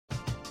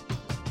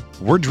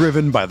We're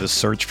driven by the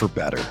search for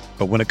better.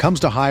 But when it comes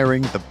to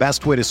hiring, the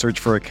best way to search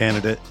for a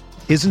candidate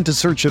isn't to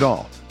search at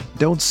all.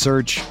 Don't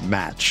search,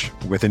 match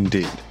with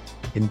Indeed.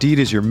 Indeed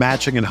is your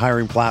matching and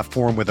hiring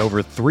platform with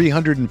over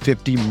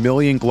 350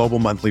 million global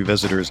monthly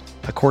visitors,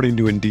 according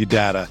to Indeed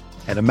data,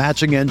 and a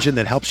matching engine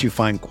that helps you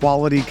find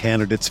quality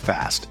candidates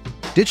fast.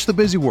 Ditch the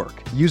busy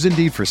work. Use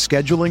Indeed for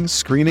scheduling,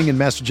 screening, and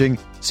messaging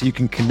so you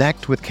can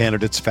connect with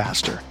candidates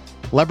faster.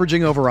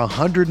 Leveraging over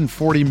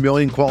 140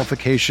 million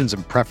qualifications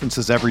and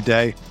preferences every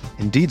day,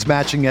 Indeed's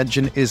matching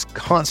engine is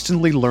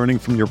constantly learning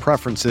from your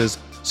preferences,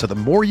 so the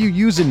more you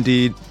use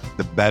Indeed,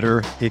 the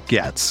better it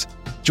gets.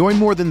 Join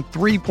more than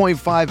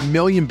 3.5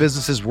 million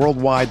businesses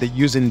worldwide that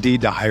use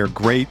Indeed to hire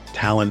great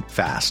talent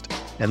fast.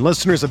 And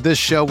listeners of this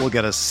show will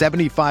get a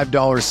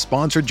 $75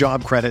 sponsored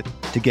job credit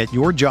to get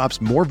your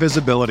jobs more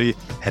visibility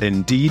at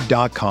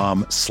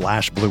Indeed.com/Blue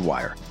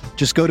Wire.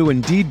 Just go to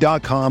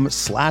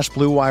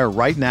Indeed.com/Blue Wire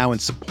right now and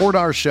support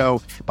our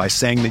show by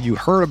saying that you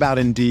heard about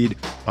Indeed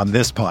on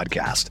this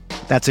podcast.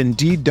 That's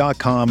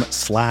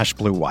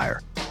Indeed.com/Blue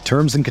Wire.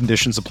 Terms and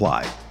conditions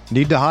apply.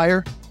 Need to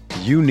hire?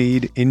 You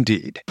need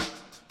Indeed.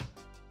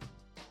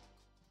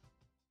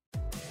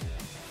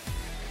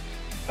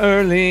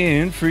 Early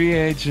in free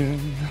agent,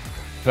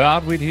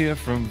 thought we'd hear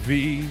from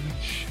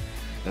Veach.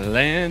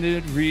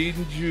 Landed Reed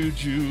and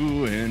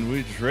Juju, and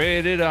we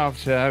traded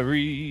off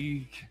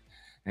Tyreek.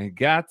 And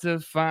got to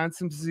find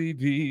some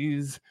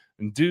CBs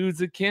and dudes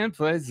that can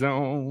play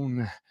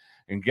zone.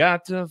 And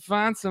got to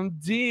find some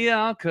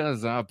DL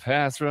because our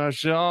pass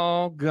rush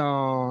all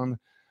gone.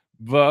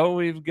 But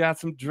we've got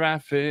some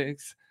draft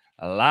picks.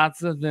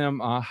 Lots of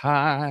them are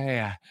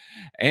high.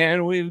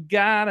 And we've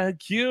got a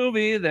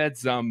QB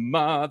that's a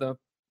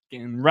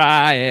motherfucking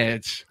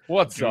riot.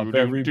 What's up,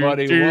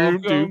 everybody?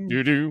 Welcome.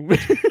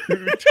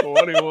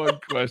 21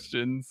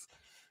 questions.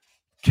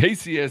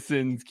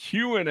 KCSN's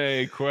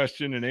Q&A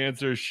question and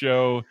answer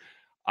show.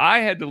 I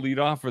had to lead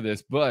off for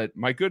this, but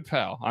my good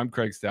pal, I'm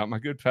Craig Stout, my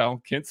good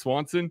pal, Kent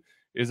Swanson,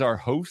 is our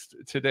host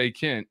today.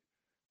 Kent,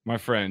 my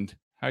friend,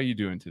 how are you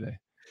doing today?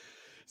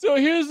 So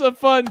here's a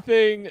fun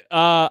thing.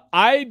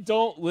 I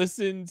don't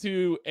listen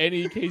to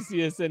any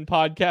KCSN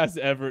podcasts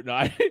ever. No,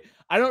 I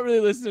don't really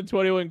listen to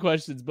 21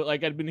 Questions, but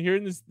like I've been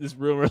hearing this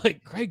rumor,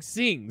 like Craig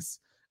sings.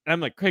 And I'm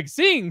like, Craig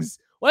sings?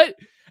 What?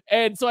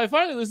 And so I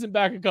finally listened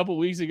back a couple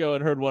weeks ago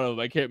and heard one of them.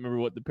 I can't remember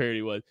what the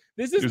parody was.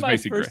 This is my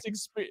first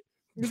experience.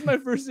 This is my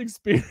first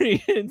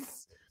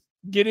experience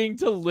getting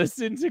to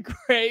listen to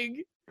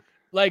Craig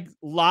like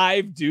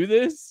live do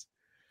this.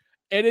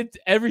 And it's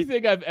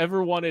everything I've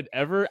ever wanted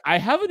ever. I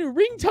have a new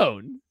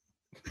ringtone.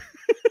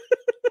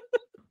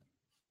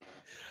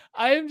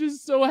 I am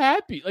just so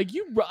happy. Like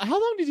how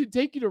long did it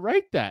take you to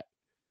write that?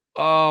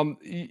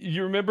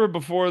 You remember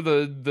before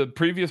the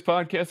previous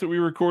podcast that we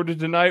recorded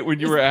tonight when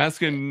you were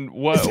asking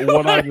what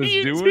I was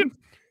doing?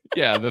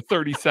 Yeah, the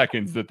 30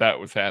 seconds that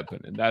was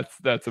happening.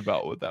 That's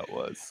about what that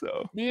was.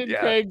 So me and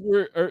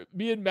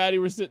Maddie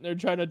were sitting there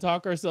trying to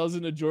talk ourselves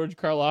into George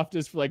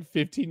Karlaftis for like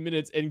 15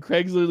 minutes, and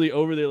Craig's literally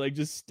over there like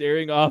just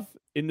staring off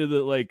into the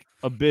like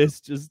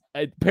abyss.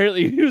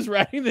 Apparently he was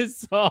writing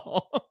this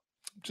song.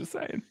 Just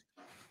saying.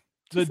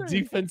 The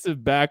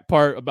defensive back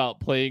part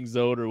about playing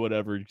zone or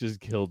whatever just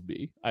killed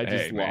me. I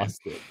just lost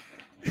it.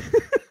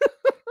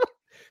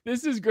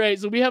 This is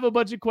great. So we have a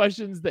bunch of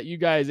questions that you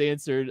guys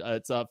answered.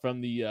 It's from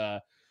the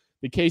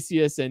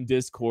KCSN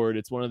Discord.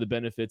 It's one of the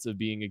benefits of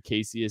being a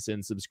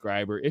KCSN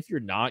subscriber. If you're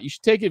not, you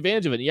should take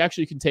advantage of it. And you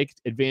actually can take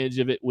advantage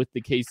of it with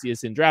the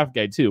KCSN Draft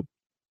Guide too.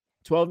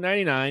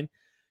 $12.99.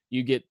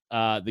 You get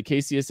the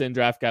KCSN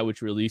Draft Guide,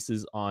 which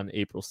releases on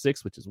April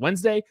 6th, which is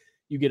Wednesday.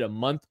 You get a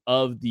month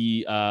of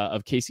the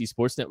of KC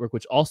Sports Network,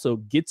 which also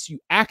gets you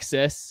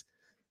access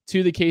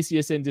to the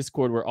KCSN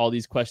Discord where all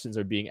these questions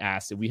are being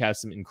asked. And we have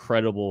some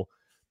incredible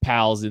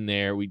pals in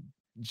there.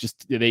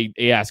 They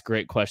ask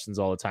great questions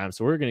all the time.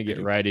 So we're going to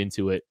get right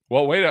into it.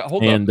 Well, wait,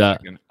 hold on a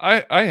second.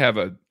 I have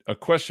a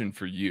question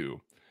for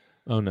you.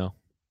 Oh, no.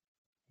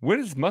 When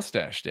is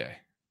Mustache Day?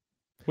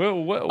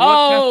 Well, what's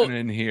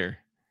happening here?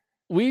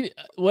 We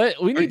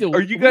need to.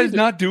 Are you guys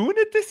not doing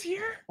it this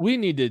year?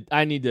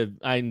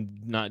 I'm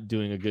not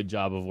doing a good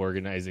job of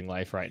organizing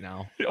life right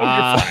now. Oh,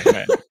 you're fine,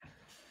 man.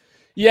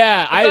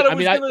 Yeah, I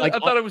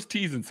thought I was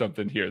teasing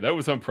something here. That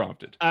was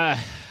unprompted. I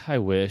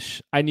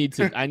wish. I need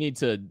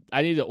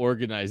to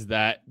organize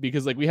that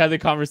because like we had the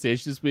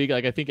conversation this week.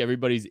 Like I think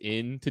everybody's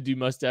in to do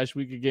Mustache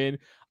Week again.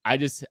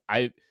 I'm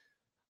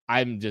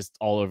just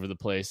all over the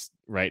place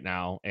right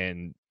now,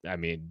 and I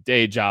mean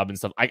day job and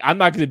stuff. I'm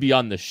not going to be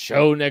on the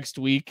show next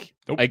week.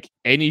 Nope. Like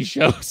any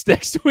shows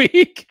next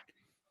week.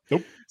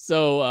 Nope.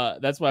 So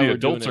that's why the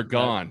adults are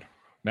gone.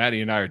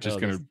 Maddie and I are just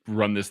going to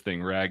run this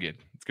thing ragged.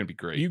 It's going to be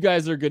great. You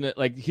guys are going to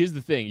like, here's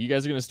the thing. You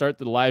guys are going to start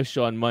the live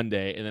show on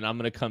Monday, and then I'm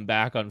going to come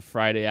back on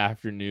Friday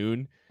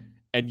afternoon,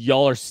 and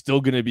y'all are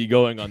still going to be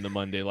going on the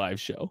Monday live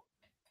show.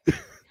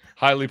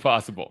 Highly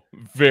possible.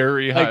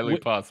 Very highly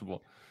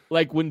possible.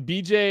 Like when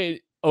BJ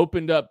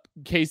opened up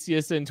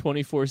KCSN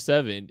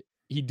 24/7,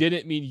 he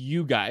didn't mean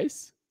you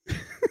guys.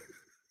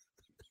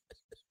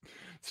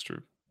 It's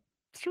true.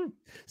 It's true.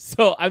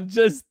 So I'm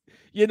just,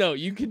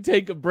 you can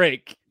take a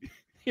break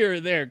here or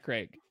there,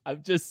 Craig.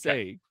 I'm just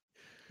saying.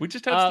 We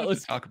just have stuff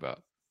to talk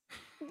about.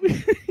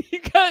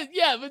 But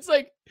it's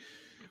like,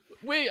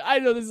 I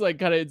know this is like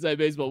kind of inside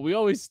baseball. We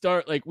always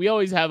we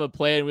always have a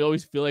plan. We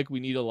always feel like we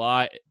need a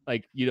lot,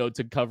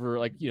 to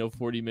cover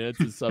 40 minutes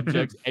of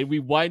subjects. And we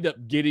wind up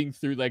getting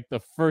through like the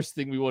first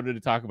thing we wanted to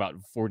talk about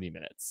in 40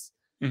 minutes.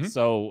 Mm-hmm.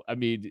 So, I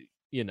mean,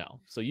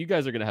 so you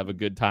guys are going to have a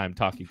good time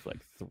talking for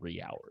like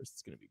 3 hours.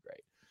 It's going to be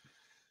great.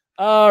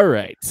 All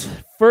right.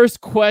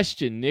 First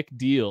question. Nick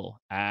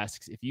Deal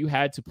asks, if you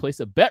had to place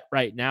a bet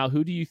right now,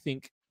 who do you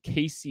think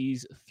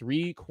KC's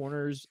 3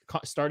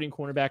 starting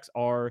cornerbacks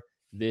are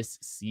this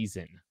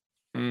season?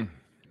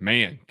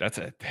 Man, that's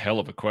a hell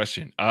of a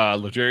question.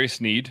 L'Jarius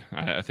Sneed,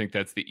 I think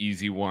that's the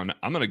easy one.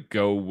 I'm going to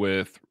go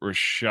with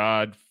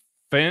Rashad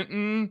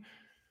Fenton.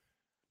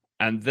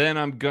 And then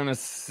I'm going to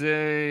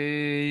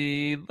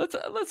say,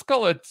 let's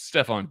call it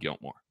Stephon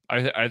Gilmore.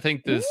 I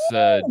think this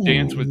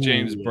dance with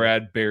James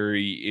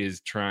Bradbury is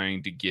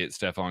trying to get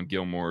Stephon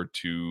Gilmore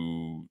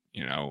to,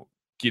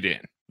 get in.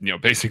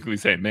 Basically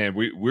saying, man,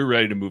 we're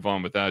ready to move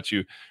on without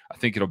you. I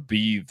think it'll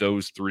be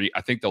those 3.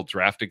 I think they'll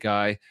draft a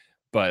guy,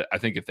 but I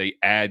think if they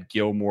add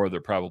Gilmore, they're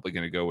probably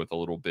going to go with a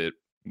little bit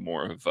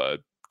more of a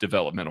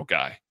developmental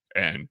guy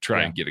and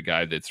try and get a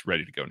guy that's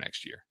ready to go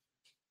next year.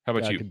 How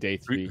about you? Day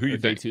 3, who you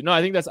think? Day 2? No,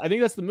 I think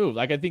that's the move.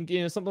 Like, I think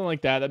something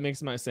like that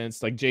makes my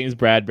sense. Like James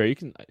Bradbury, you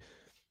can.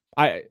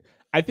 I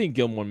think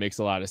Gilmore makes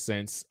a lot of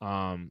sense.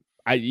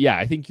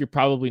 I think you're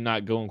probably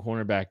not going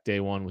cornerback day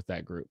 1 with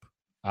that group.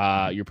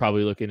 You're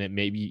probably looking at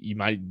maybe you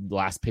might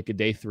last pick a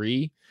day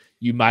 3.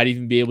 You might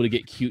even be able to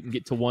get cute and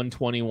get to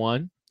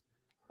 121,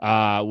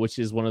 which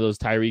is one of those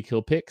Tyreek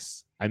Hill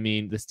picks. I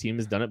mean, this team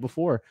has done it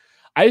before.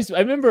 I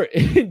remember.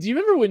 Do you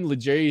remember when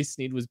L'Jarius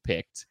Sneed was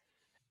picked?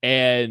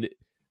 And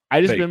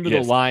I just remember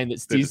the line that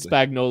Steve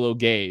Spagnuolo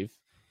gave,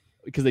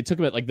 because they took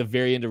him at like the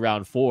very end of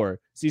round 4.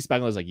 Steve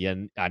Spagnuolo was like, "Yeah,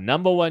 a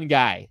number 1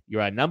 guy.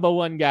 You're a number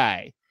 1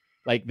 guy."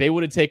 Like they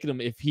would have taken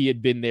him if he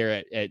had been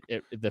there at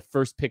the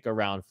first pick of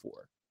round 4.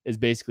 Is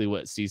basically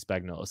what Steve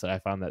Spagnuolo said. I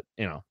found that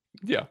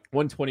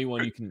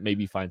 121 you can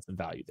maybe find some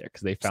value there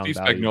because they found Steve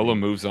Spagnuolo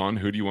moves on.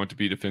 Who do you want to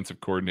be defensive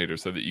coordinator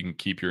so that you can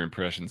keep your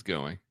impressions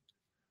going?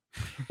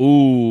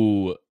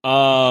 Ooh,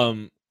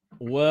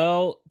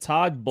 well,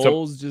 Todd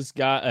Bowles just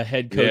got a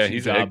head coaching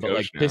job, but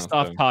like pissed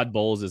off Todd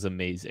Bowles is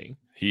amazing.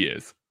 He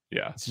is.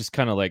 Yeah. It's just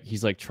kind of like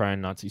he's like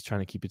trying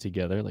to keep it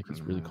together. Like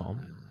he's really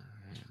calm.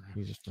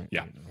 He's just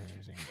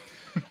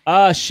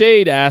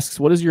Shade asks,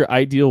 what is your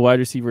ideal wide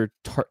receiver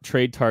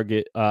trade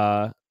target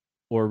or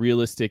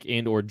realistic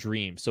and or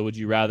dream? So would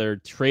you rather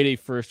trade a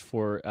first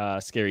for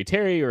Scary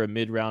Terry or a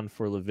mid-round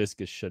for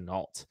Laviska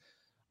Shenault?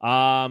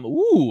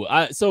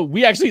 So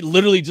we actually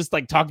literally just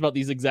like talked about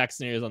these exact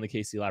scenarios on the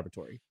KC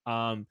Laboratory.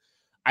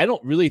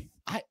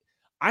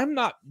 I'm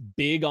not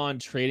big on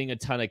trading a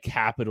ton of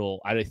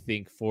capital, I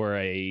think, for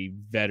a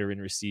veteran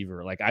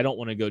receiver. Like, I don't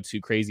want to go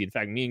too crazy. In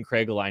fact, me and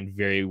Craig aligned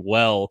very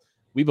well.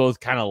 We both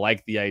kind of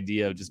like the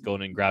idea of just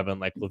going and grabbing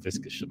like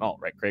Laviska Shenault,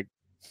 right, Craig?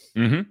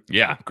 Mm-hmm.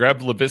 Yeah,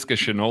 grab Laviska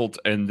Shenault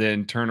and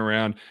then turn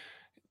around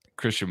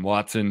Christian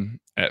Watson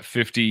at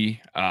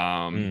 50.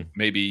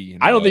 Maybe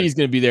I don't think he's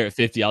going to be there at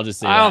 50. I'll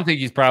just say I don't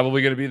think he's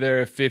probably going to be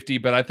there at 50,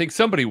 but I think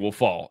somebody will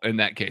fall in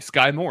that case.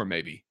 Sky Moore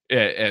maybe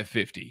at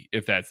 50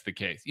 if that's the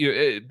case.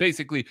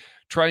 Basically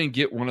try and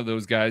get one of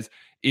those guys.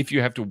 If you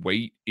have to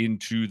wait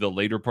into the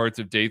later parts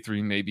of day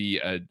 3, maybe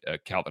a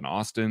Calvin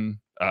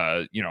Austin.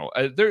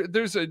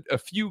 There's a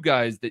few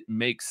guys that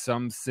make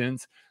some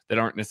sense that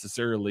aren't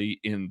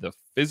necessarily in the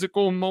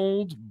physical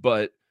mold,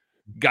 but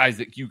guys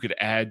that you could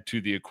add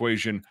to the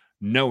equation,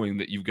 knowing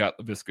that you've got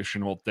Laviska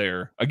Shenault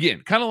there.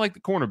 Again, kind of like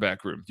the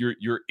cornerback room.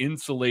 You're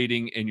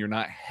insulating and you're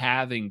not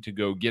having to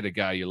go get a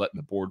guy. You're letting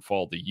the board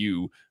fall to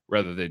you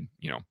rather than,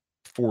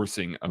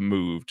 forcing a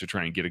move to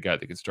try and get a guy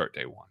that can start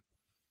day 1. All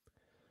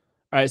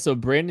right, so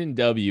Brandon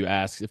W.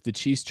 asks, if the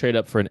Chiefs trade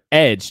up for an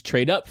edge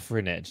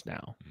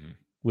now,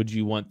 would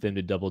you want them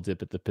to double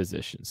dip at the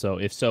position? So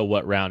if so,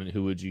 what round and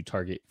who would you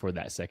target for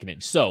that second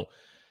edge? So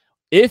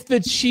if the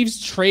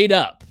Chiefs trade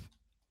up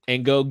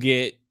and go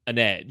get an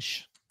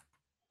edge,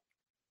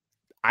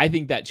 I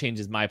think that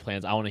changes my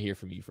plans. I want to hear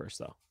from you first,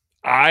 though.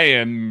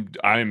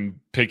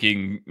 I'm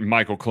picking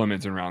Michael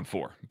Clemens in round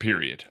 4,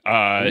 period.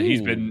 He's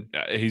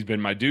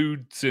been my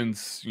dude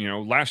since,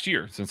 last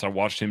year, since I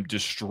watched him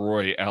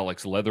destroy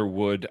Alex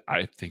Leatherwood.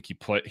 I think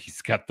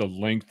he's got the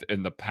length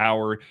and the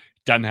power,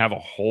 doesn't have a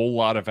whole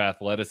lot of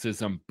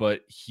athleticism,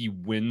 but he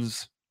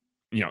wins,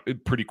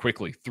 pretty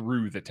quickly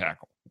through the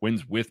tackle,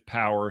 wins with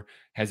power,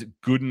 has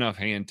good enough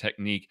hand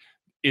technique,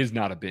 is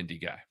not a bendy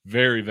guy,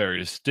 very,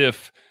 very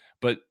stiff.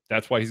 But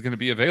that's why he's going to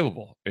be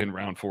available in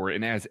round 4.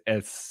 And as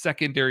a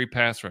secondary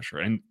pass rusher,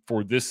 and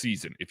for this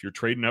season, if you're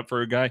trading up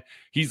for a guy,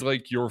 he's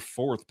like your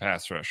 4th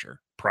pass rusher,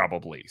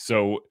 probably.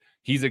 So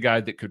he's a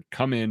guy that could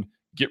come in,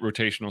 get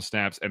rotational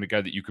snaps, and a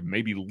guy that you could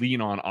maybe lean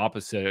on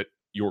opposite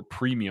your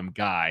premium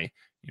guy,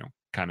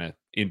 kind of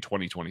in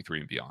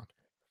 2023 and beyond.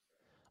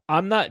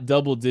 I'm not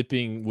double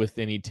dipping with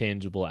any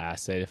tangible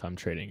asset if I'm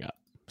trading up.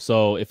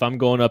 So if I'm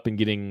going up and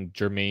getting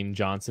Jermaine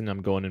Johnson,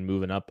 I'm going and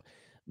moving up.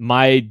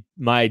 My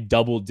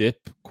double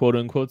dip, quote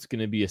unquote, is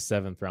going to be a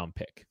 7th round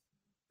pick.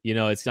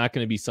 It's not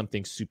going to be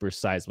something super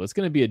sizable. It's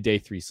going to be a day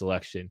 3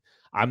 selection.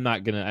 I'm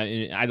not going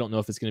to, I don't know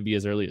if it's going to be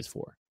as early as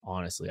 4,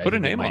 honestly. Put a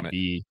name on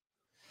it.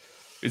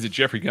 Is it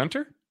Jeffrey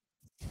Gunter?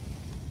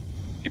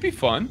 He'd be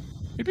fun.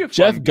 He'd be a fun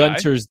Jeff guy.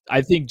 Gunter's,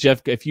 I think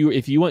Jeff, if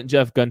you want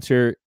Jeff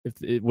Gunter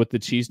with the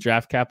Chiefs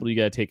draft capital, you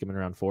got to take him in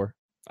round 4.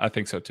 I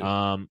think so too.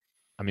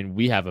 I mean,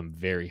 we have him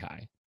very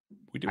high.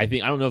 We do. I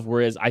don't know if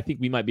we're as, I think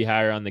we might be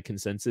higher on the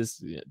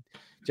consensus.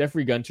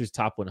 Jeffrey Gunter's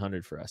top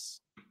 100 for us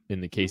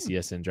in the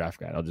KCSN draft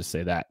guide. I'll just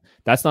say that.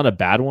 That's not a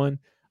bad one.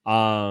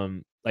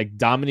 Like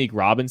Dominique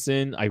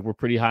Robinson, we're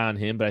pretty high on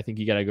him, but I think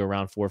you got to go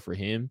round 4 for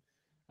him.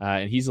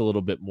 And he's a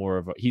little bit more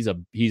of he's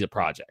a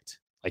project.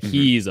 Like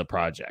he's a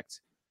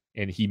project,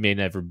 and he may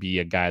never be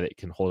a guy that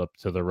can hold up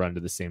to the run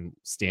to the same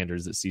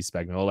standards that C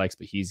Spagnuolo likes,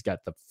 but he's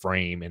got the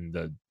frame and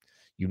the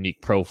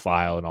unique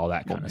profile and all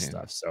that kind of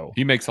stuff. So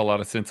he makes a lot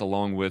of sense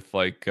along with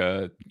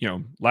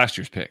last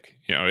year's pick.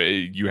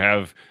 You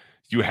have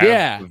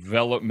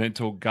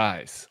developmental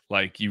guys,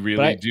 like you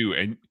really do,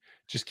 and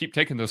just keep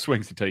taking those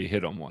swings until you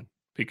hit on one,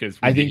 because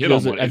when you hit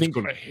on one, it's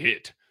going to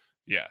hit.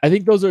 Yeah, I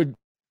think those are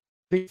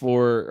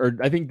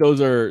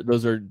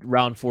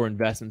round 4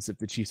 investments if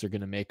the Chiefs are going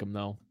to make them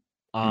though.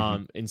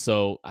 And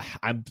so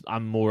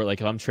I'm more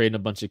like, if I'm trading a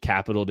bunch of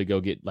capital to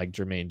go get like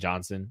Jermaine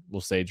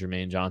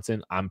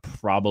Johnson, I'm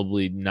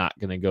probably not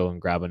going to go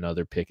and grab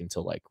another pick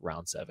until like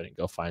round 7 and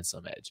go find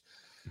some edge.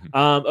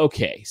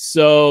 Okay,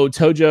 so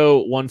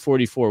Tojo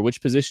 144,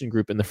 which position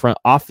group in the front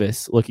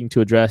office looking to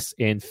address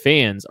and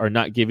fans are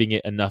not giving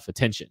it enough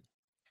attention?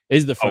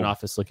 Is the front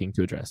office looking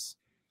to address?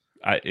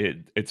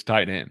 It's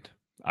tight end.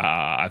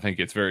 I think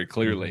it's very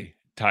clearly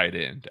tight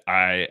end.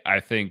 I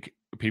think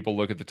people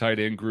look at the tight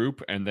end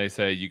group and they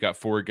say, you got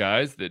 4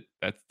 guys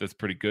that's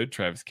pretty good.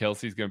 Travis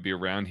Kelce's going to be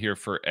around here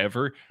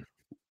forever.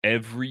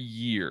 Every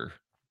year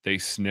they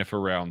sniff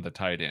around the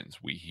tight ends.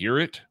 We hear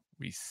it.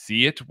 We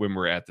see it when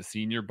we're at the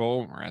Senior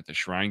Bowl, we're at the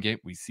Shrine Game.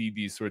 We see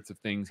these sorts of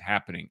things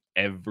happening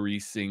every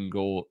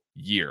single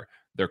year.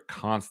 They're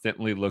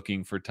constantly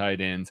looking for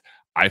tight ends.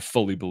 I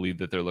fully believe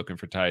that they're looking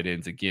for tight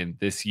ends again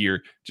this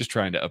year, just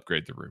trying to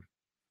upgrade the room.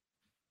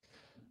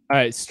 All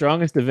right,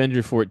 Strongest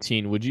Avenger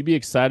 14. Would you be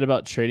excited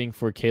about trading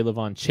for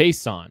K'Lavon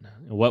Chaisson?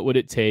 And what would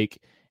it take?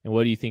 And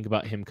what do you think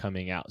about him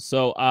coming out?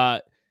 So,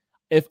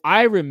 if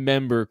I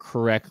remember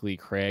correctly,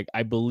 Craig,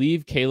 I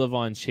believe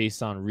K'Lavon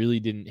Chaisson really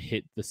didn't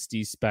hit the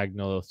Steve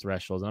Spagnuolo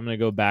thresholds. I'm going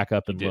to go back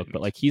up and look,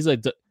 but like he's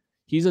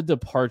a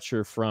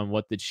departure from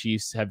what the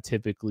Chiefs have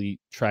typically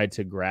tried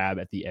to grab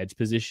at the edge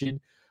position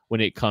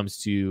when it comes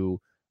to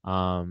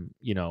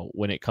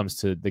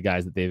the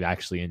guys that they've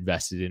actually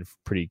invested in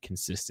pretty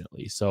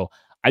consistently. So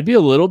I'd be a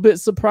little bit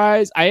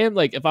surprised. I am,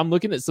 like, if I'm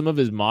looking at some of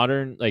his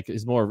modern, like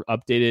his more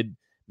updated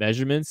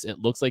measurements, it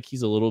looks like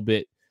he's a little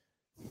bit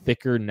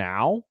thicker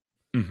now.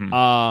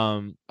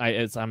 I'm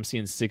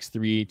seeing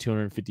 6'3",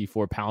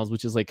 254 pounds,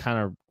 which is like kind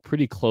of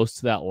pretty close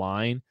to that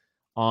line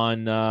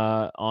on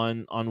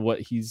what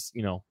he's,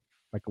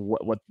 like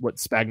what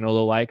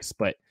Spagnuolo likes.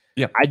 But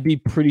yeah, I'd be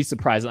pretty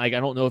surprised. Like,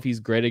 I don't know if he's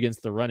great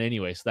against the run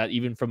anyway. So that,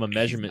 even from a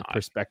measurement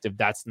perspective,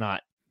 that's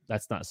not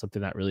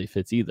something that really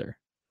fits either.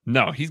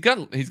 No, he's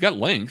got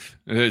length.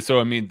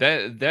 So I mean,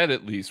 that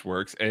at least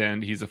works.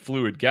 And he's a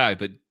fluid guy,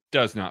 but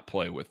does not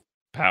play with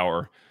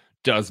power,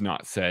 does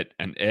not set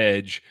an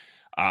edge.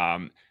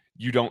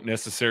 You don't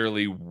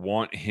necessarily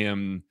want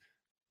him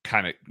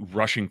kind of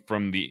rushing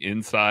from the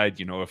inside.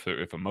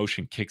 If a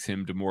motion kicks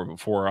him to more of a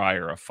 4-eye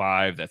or a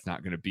 5, that's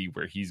not going to be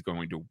where he's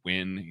going to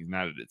win. He's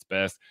not at its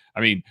best.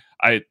 I mean,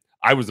 I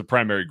was a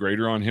primary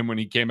grader on him when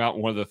he came out.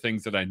 One of the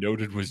things that I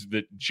noted was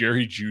that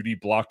Jerry Jeudy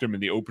blocked him in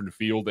the open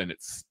field and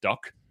it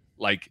stuck.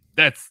 Like,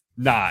 that's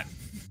not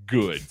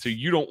good. So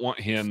you don't want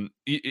him.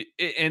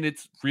 And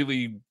it's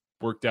really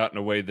worked out in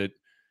a way that,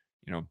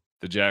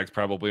 the Jags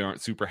probably aren't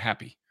super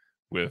happy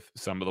with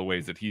some of the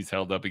ways that he's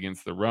held up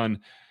against the run.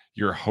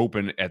 You're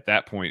hoping at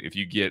that point, if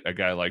you get a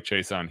guy like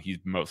Chaisson, he's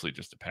mostly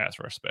just a pass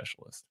rush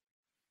specialist.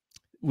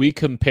 We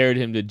compared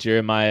him to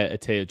Jeremiah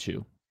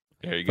Ateochu.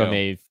 There you go. From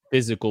a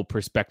physical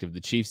perspective,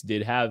 the Chiefs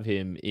did have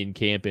him in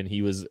camp, and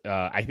he was,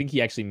 I think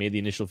he actually made the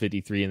initial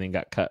 53 and then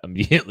got cut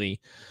immediately,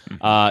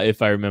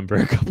 if I remember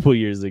a couple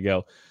years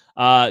ago.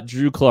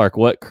 Drew Clark,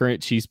 what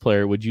current Chiefs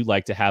player would you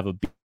like to have a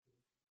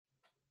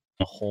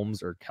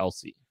Mahomes or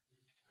Kelce?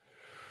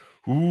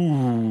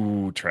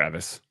 Ooh,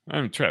 Travis.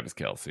 I'm Travis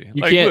Kelce.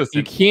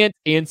 You can't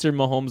answer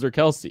Mahomes or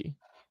Kelce.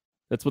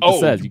 That's what this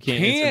says. You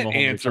can't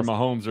answer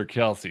Mahomes or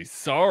Kelce.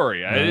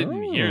 Sorry, I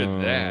didn't hear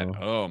that.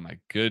 Oh my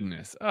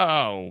goodness.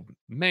 Oh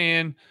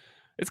man,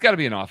 it's got to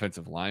be an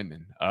offensive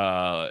lineman.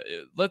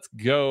 Let's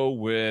go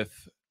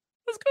with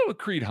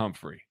Creed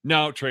Humphrey.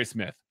 No, Trey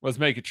Smith. Let's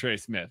make it Trey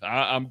Smith.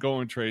 I'm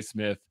going Trey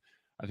Smith.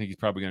 I think he's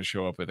probably going to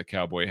show up with a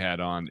cowboy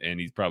hat on, and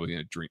he's probably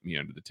going to drink me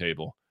under the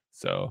table.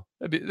 So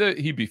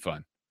he'd be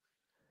fun.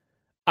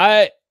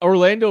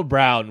 Orlando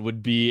Brown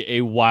would be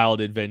a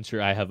wild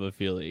adventure, I have a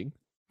feeling.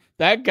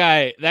 That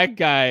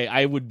guy,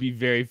 I would be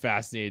very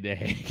fascinated to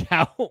hang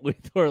out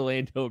with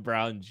Orlando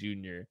Brown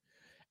Jr.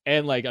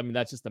 And like, I mean,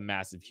 that's just a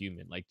massive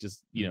human. Like,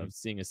 just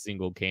seeing a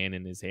single can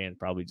in his hand,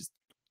 probably just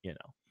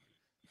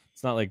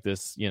it's not like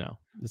this.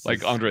 This like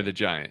is, Andre the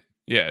Giant.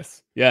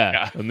 Yes.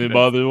 Yeah. And they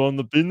bother on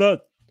the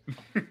peanut.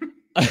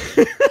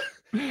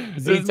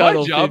 Is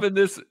my job in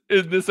this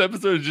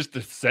episode just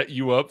to set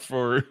you up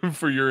for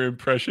your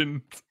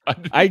impression?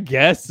 I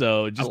guess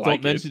so. Just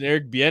don't mention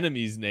Eric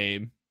Bieniemy's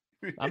name.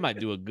 I might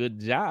do a good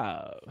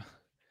job.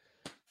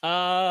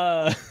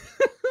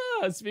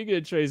 Speaking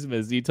of Trey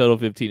Smith, Z Total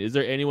 15. Is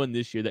there anyone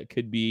this year that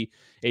could be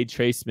a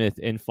Trey Smith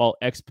and fall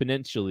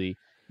exponentially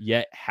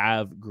yet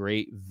have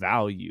great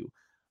value?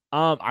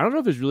 I don't know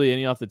if there's really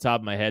any off the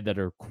top of my head that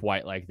are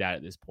quite like that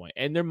at this point.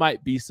 And there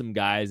might be some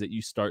guys that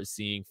you start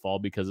seeing fall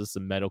because of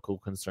some medical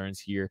concerns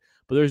here,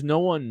 but there's no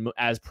one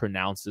as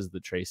pronounced as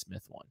the Trey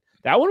Smith one.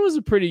 That one was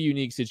a pretty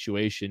unique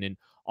situation. And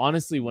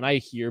honestly, when I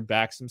hear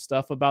back some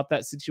stuff about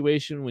that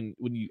situation, when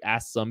you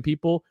ask some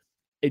people,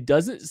 it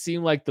doesn't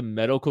seem like the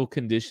medical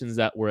conditions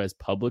that were as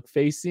public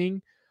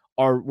facing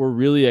were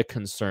really a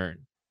concern.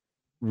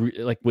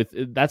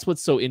 That's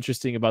what's so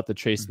interesting about the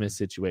Trey Smith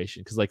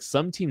situation. Cause like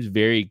some teams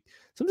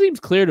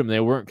cleared him. They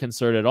weren't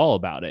concerned at all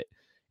about it.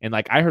 And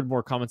like, I heard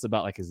more comments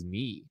about like his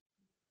knee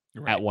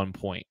at one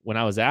point when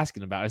I was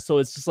asking about it. So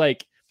it's just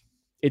like,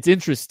 it's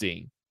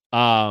interesting.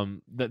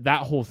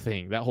 That whole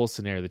thing, that whole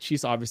scenario, the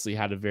Chiefs obviously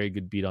had a very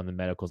good beat on the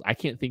medicals. I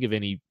can't think of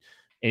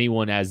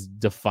anyone as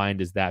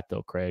defined as that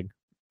though, Craig.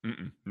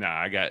 No,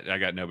 I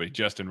got nobody.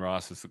 Justin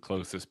Ross is the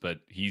closest, but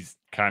he's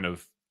kind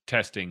of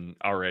testing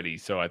already.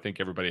 So I think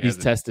everybody has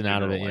testing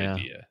out of it.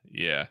 Idea.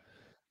 Yeah.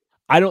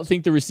 I don't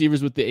think the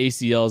receivers with the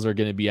ACLs are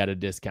going to be at a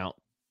discount.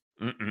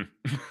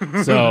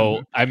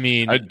 So, I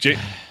mean,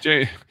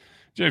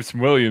 James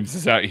Williams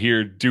is out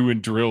here doing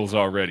drills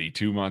already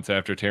 2 months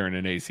after tearing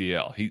an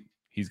ACL.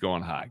 He's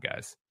going high,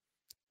 guys.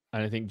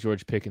 And I think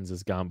George Pickens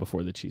is gone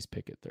before the Chiefs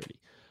pick at 30.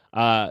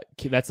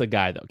 That's a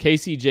guy, though.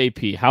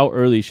 KCJP, how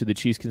early should the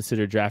Chiefs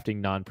consider drafting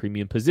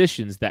non-premium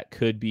positions that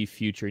could be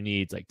future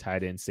needs, like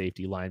tight end,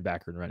 safety,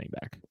 linebacker, and running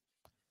back?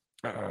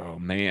 Oh,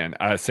 man.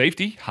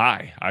 Safety,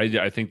 high.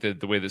 I think that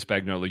the way that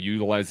Spagnuolo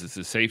utilizes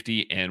his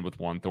safety, and with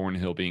Juan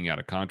Thornhill being out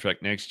of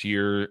contract next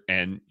year,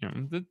 and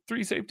the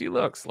 3 safety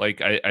looks,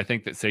 like I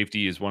think that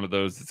safety is one of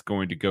those that's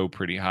going to go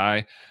pretty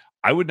high.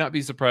 I would not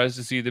be surprised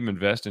to see them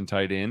invest in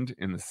tight end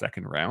in the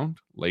second round,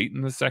 late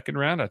in the second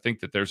round. I think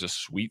that there's a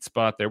sweet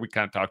spot there. We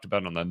kind of talked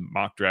about on the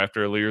mock draft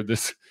earlier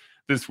this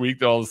week,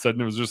 that all of a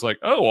sudden it was just like,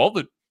 oh, all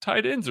the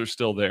tight ends are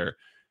still there.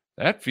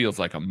 That feels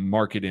like a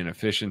market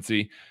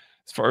inefficiency.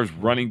 As far as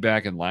running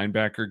back and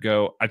linebacker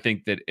go, I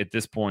think that at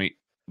this point,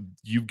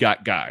 you've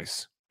got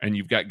guys, and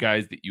you've got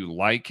guys that you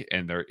like,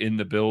 and they're in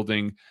the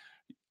building.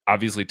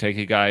 Obviously, take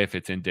a guy if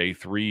it's in day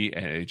 3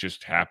 and it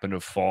just happened to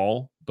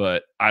fall,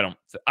 but I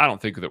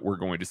don't think that we're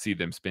going to see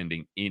them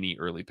spending any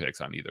early picks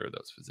on either of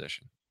those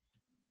positions.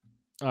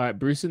 All right,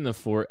 Bruce in the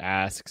Fort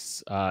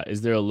asks,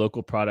 is there a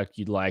local product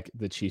you'd like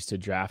the Chiefs to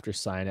draft or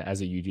sign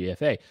as a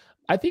UDFA?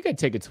 I think I'd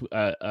take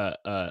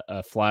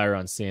a flyer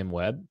on Sam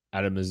Webb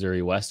out of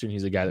Missouri Western.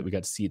 He's a guy that we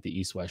got to see at the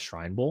East-West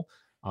Shrine Bowl.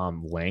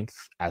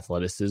 Length,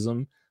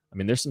 athleticism. I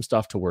mean, there's some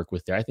stuff to work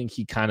with there. I think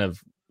he kind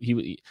of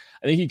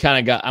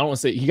got, I don't want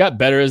to say he got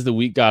better as the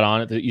week got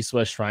on at the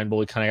East-West Shrine Bowl.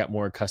 He kind of got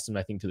more accustomed,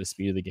 I think, to the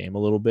speed of the game a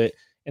little bit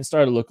and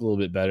started to look a little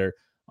bit better.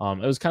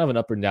 It was kind of an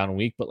up and down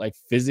week, but like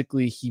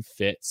physically he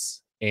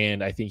fits.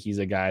 And I think he's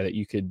a guy that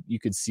you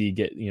could see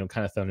get,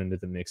 kind of thrown into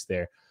the mix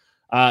there.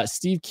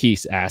 Steve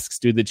Keese asks,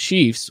 should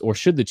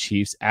the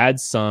Chiefs add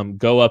some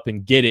go up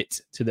and get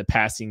it to the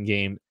passing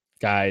game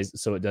guys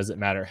so it doesn't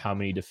matter how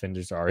many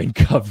defenders are in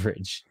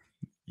coverage?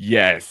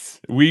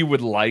 Yes, we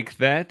would like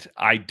that.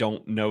 I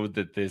don't know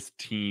that this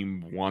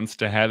team wants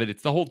to have it.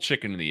 It's the whole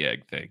chicken and the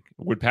egg thing.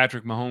 Would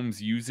Patrick Mahomes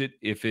use it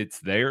if it's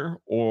there,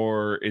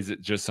 or is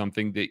it just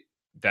something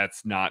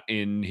that's not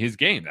in his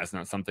game? That's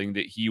not something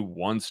that he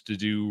wants to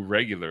do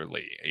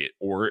regularly,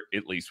 or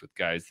at least with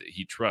guys that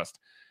he trusts.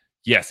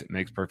 Yes, it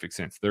makes perfect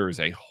sense. There is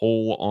a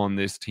hole on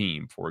this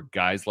team for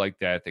guys like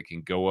that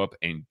can go up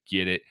and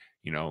get it.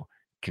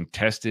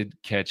 Contested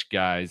catch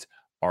guys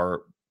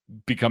are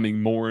becoming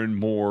more and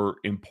more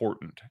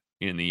important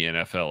in the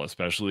NFL,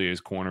 especially as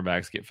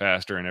cornerbacks get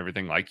faster and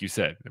everything. Like you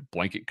said,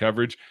 blanket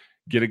coverage,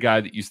 get a guy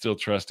that you still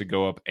trust to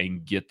go up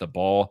and get the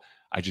ball.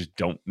 I just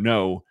don't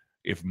know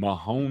if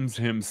Mahomes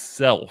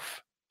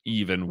himself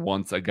even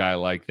wants a guy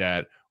like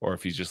that, or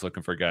if he's just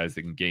looking for guys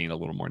that can gain a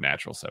little more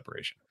natural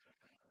separation.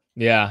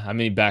 Yeah, how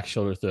many back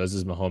shoulder throws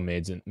has Mahomes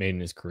made in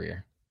his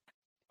career?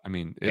 I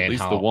mean, at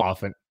least the one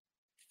often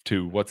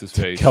to what's his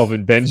face?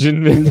 Kelvin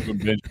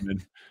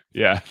Benjamin.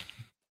 Yeah.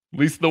 At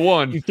least the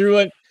one. He threw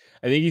one.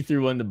 I think he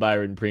threw one to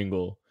Byron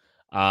Pringle.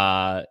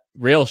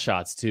 Rail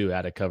shots too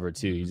out of cover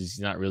too. He's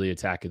not really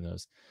attacking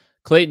those.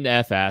 Clayton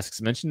F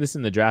asks, mentioned this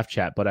in the draft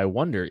chat, but I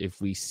wonder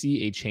if we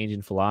see a change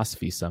in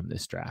philosophy some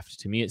this draft.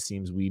 To me, it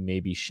seems we may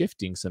be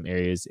shifting some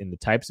areas in the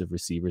types of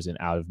receivers and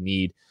out of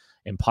need,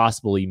 and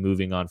possibly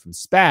moving on from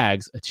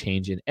Spags, a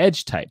change in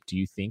edge type. Do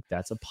you think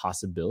that's a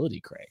possibility,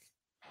 Craig?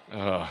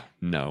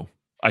 No,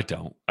 I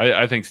don't.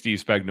 I think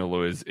Steve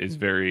Spagnuolo is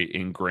very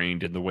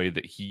ingrained in the way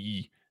that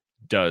he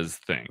does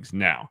things.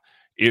 Now,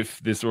 if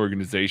this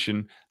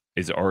organization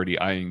is already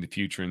eyeing the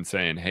future and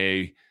saying,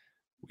 hey,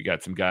 we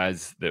got some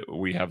guys that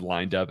we have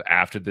lined up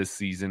after this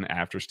season,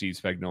 after Steve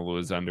Spagnuolo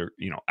is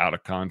out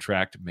of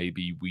contract,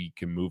 maybe we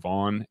can move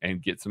on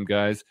and get some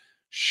guys.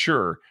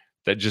 Sure,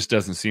 that just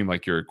doesn't seem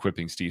like you're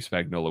equipping Steve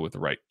Spagnuolo with the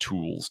right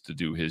tools to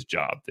do his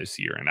job this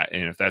year. And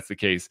if that's the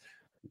case,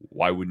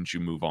 why wouldn't you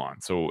move on?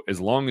 So as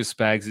long as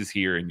Spags is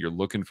here and you're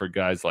looking for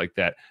guys like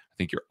that, I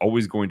think you're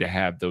always going to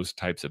have those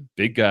types of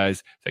big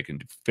guys that can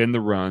defend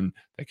the run,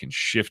 that can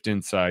shift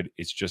inside.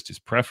 It's just his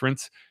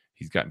preference.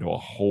 He's gotten to a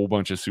whole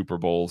bunch of Super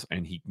Bowls,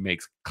 and he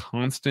makes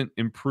constant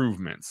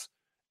improvements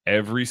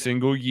every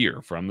single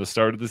year from the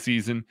start of the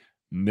season,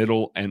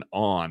 middle, and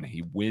on.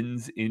 He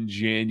wins in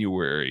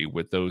January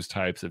with those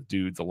types of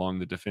dudes along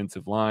the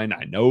defensive line.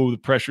 I know the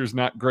pressure's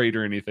not great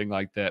or anything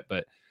like that,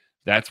 but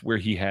that's where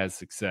he has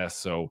success.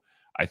 So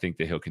I think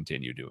that he'll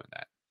continue doing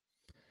that.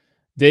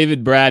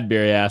 David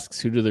Bradbury asks,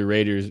 who do the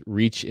Raiders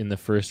reach in the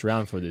first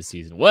round for this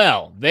season?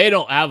 Well, they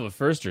don't have a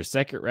first or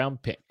second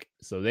round pick,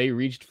 so they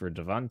reached for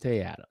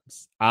Davante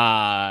Adams.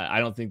 I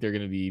don't think they're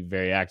going to be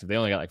very active. They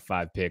only got like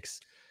 5 picks.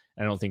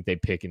 I don't think they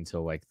pick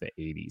until like the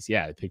 80s.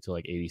 Yeah, they picked till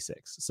like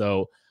 86.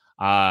 So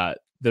the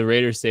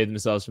Raiders saved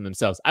themselves from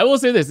themselves. I will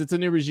say this, it's a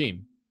new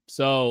regime.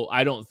 So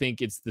I don't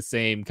think it's the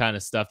same kind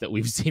of stuff that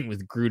we've seen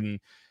with Gruden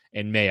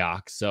and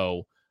Mayock.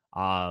 So,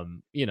 I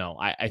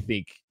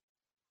think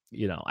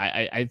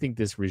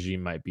this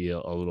regime might be a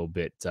little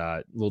bit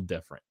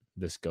different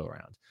this go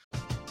around.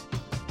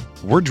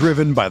 We're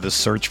driven by the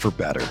search for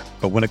better.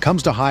 But when it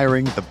comes to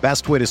hiring, the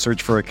best way to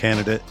search for a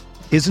candidate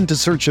isn't to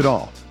search at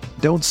all.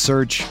 Don't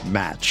search,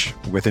 match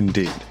with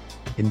Indeed.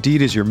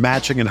 Indeed is your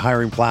matching and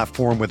hiring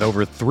platform with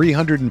over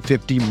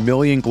 350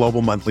 million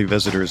global monthly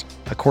visitors,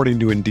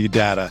 according to Indeed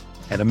data,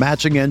 and a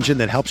matching engine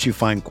that helps you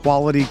find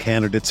quality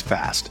candidates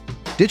fast.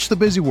 Ditch the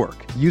busy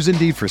work. Use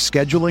Indeed for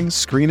scheduling,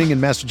 screening,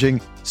 and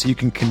messaging so you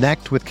can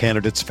connect with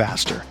candidates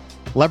faster.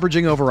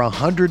 Leveraging over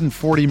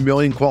 140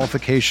 million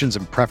qualifications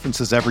and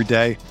preferences every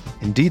day,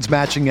 Indeed's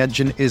matching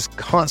engine is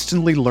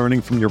constantly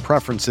learning from your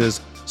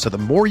preferences, so the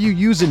more you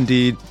use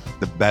Indeed,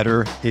 the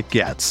better it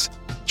gets.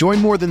 Join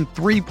more than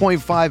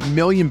 3.5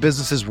 million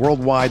businesses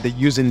worldwide that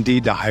use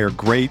Indeed to hire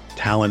great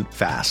talent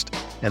fast.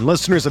 And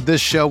listeners of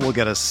this show will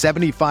get a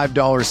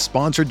 $75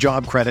 sponsored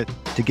job credit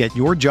to get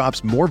your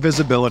jobs more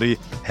visibility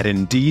at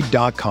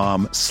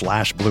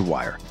Indeed.com/Blue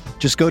Wire.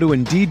 Just go to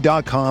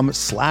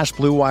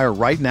Indeed.com/Blue Wire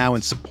right now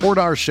and support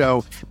our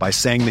show by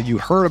saying that you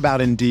heard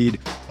about Indeed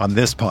on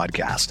this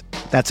podcast.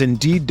 That's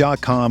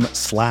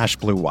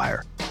Indeed.com/Blue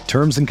Wire.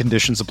 Terms and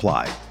conditions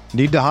apply.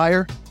 Need to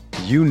hire?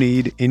 You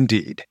need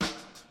Indeed.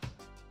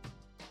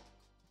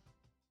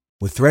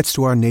 With threats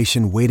to our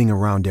nation waiting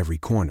around every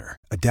corner,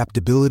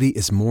 adaptability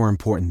is more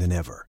important than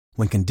ever.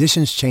 When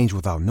conditions change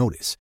without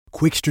notice,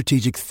 quick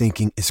strategic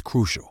thinking is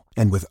crucial.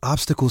 And with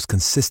obstacles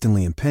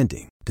consistently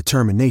impending,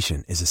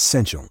 determination is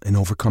essential in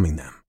overcoming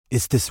them.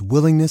 It's this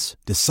willingness,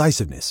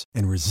 decisiveness,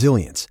 and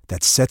resilience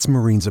that sets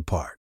Marines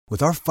apart.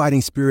 With our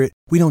fighting spirit,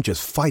 we don't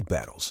just fight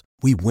battles,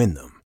 we win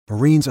them.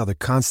 Marines are the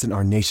constant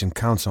our nation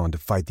counts on to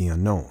fight the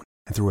unknown.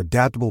 And through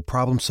adaptable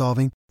problem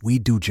solving, we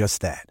do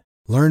just that.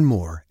 Learn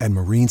more at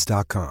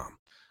Marines.com.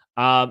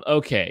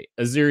 Okay,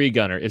 Azuri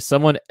Gunner. If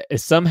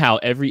somehow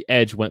every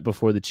edge went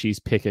before the Chiefs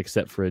pick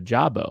except for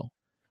Ajabo,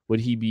 would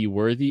he be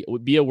worthy?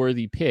 Would be a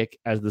worthy pick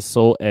as the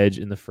sole edge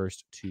in the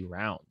first 2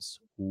 rounds?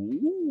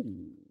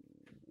 Ooh.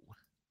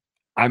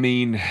 I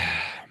mean,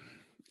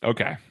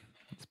 okay,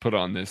 let's put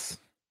on this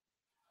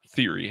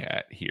theory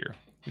hat here.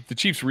 If the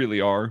Chiefs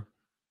really are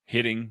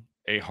hitting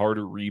a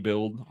harder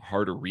rebuild,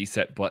 harder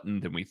reset button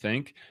than we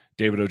think,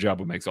 David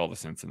Ojabo makes all the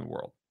sense in the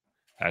world.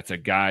 That's a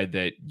guy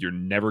that you're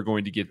never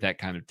going to get that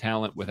kind of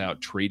talent without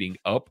trading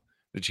up.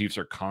 The Chiefs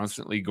are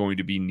constantly going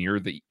to be near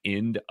the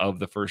end of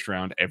the first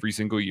round every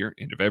single year,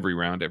 end of every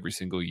round every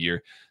single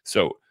year.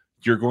 So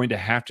you're going to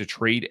have to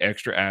trade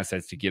extra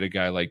assets to get a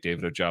guy like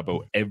David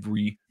Ojabo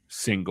every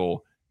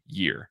single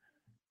year.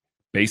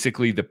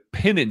 Basically, the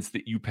penance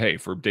that you pay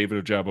for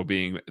David Ojabo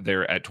being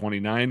there at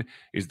 29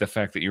 is the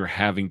fact that you're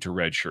having to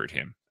redshirt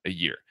him a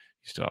year.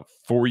 You still have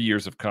 4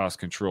 years of cost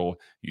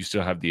control. You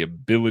still have the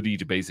ability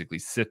to basically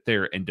sit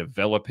there and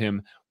develop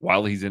him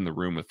while he's in the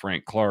room with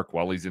Frank Clark,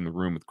 while he's in the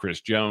room with Chris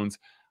Jones.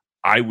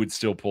 I would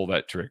still pull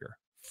that trigger,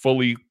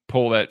 fully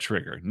pull that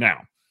trigger.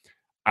 Now,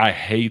 I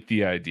hate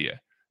the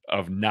idea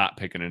of not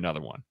picking another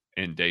one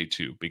in day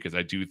 2 because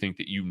I do think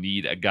that you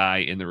need a guy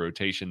in the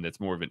rotation that's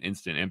more of an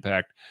instant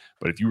impact.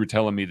 But if you were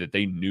telling me that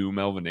they knew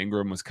Melvin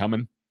Ingram was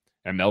coming,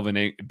 and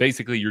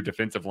basically your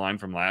defensive line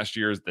from last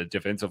year is the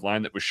defensive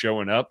line that was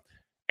showing up,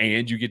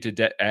 and you get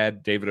to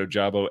add David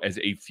Ojabo as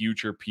a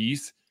future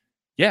piece,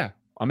 yeah,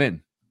 I'm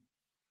in.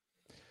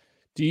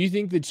 Do you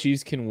think the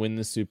Chiefs can win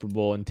the Super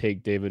Bowl and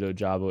take David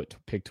Ojabo at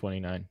pick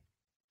 29?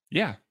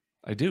 Yeah,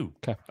 I do.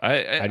 Okay.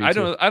 I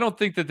don't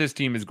think that this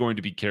team is going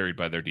to be carried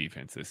by their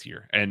defense this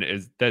year. And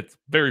that's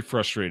very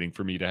frustrating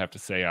for me to have to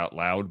say out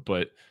loud,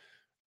 but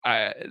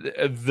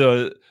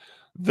the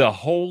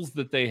holes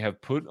that they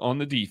have put on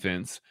the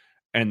defense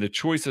and the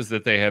choices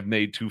that they have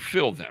made to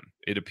fill them,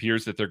 it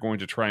appears that they're going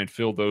to try and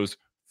fill those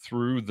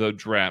through the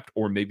draft,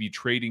 or maybe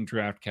trading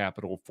draft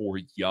capital for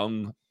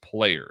young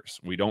players.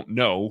 We don't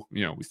know.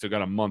 We still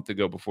got a month to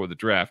go before the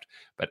draft,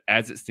 but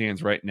as it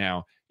stands right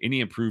now, any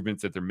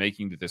improvements that they're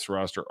making to this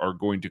roster are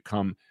going to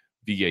come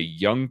via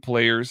young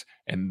players,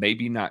 and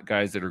maybe not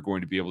guys that are going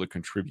to be able to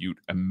contribute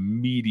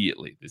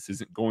immediately. This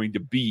isn't going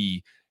to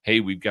be, hey,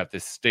 we've got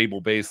this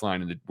stable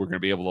baseline and we're going to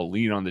be able to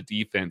lean on the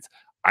defense.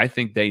 I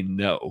think they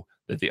know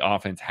that the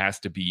offense has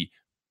to be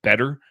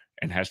better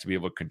and has to be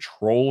able to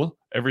control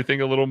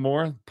everything a little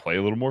more, play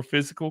a little more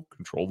physical,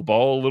 control the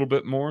ball a little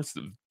bit more,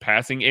 so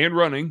passing and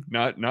running,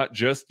 not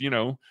just,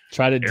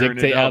 try to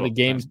dictate how the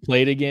game's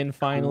played again,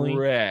 finally.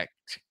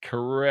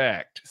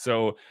 Correct.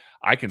 So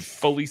I can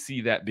fully see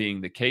that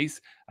being the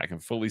case. I can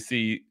fully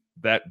see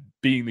that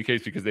being the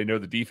case because they know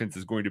the defense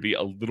is going to be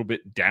a little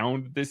bit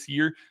down this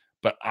year,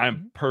 but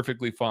I'm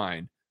perfectly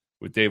fine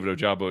with David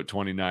Ojabo at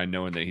 29,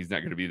 knowing that he's not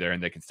going to be there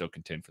and they can still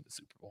contend for the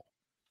Super Bowl.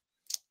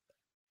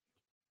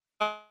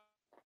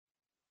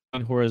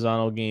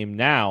 Horizontal game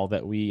now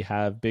that we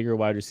have bigger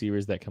wide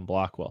receivers that can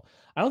block well.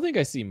 I don't think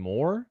I see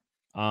more.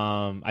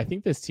 I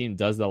think this team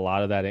does a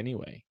lot of that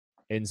anyway.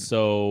 And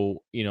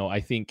so, I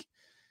think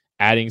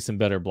adding some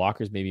better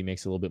blockers maybe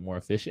makes it a little bit more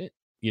efficient.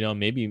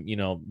 Maybe,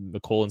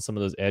 Mecole and some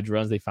of those edge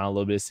runs, they found a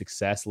little bit of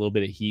success, a little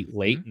bit of heat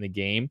late in the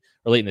game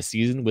or late in the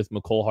season with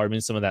Mecole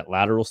Hardman, some of that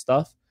lateral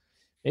stuff.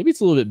 Maybe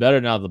it's a little bit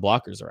better now that the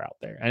blockers are out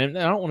there. And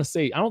I don't want to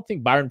say, I don't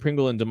think Byron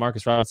Pringle and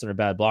Demarcus Robinson are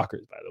bad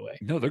blockers, by the way.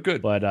 No, they're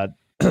good. But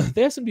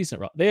they have some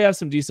decent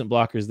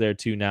blockers there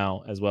too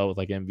now as well with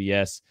like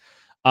MVS.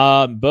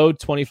 Bo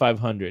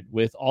 2,500.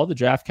 With all the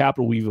draft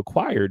capital we've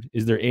acquired,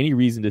 is there any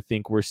reason to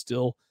think we're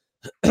still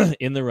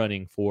in the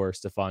running for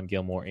Stephon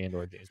Gilmore and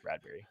or James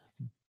Bradberry?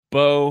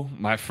 Bo,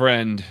 my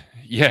friend,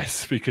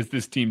 yes, because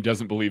this team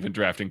doesn't believe in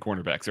drafting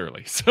cornerbacks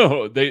early.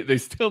 So they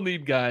still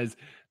need guys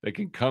that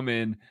can come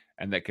in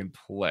and that can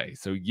play.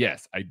 So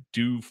yes, I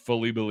do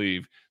fully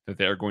believe that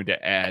they are going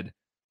to add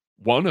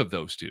one of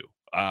those two.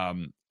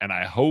 And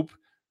I hope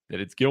that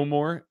it's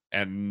Gilmore.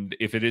 And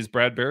if it is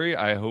Bradberry,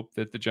 I hope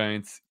that the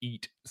Giants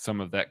eat some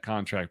of that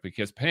contract,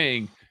 because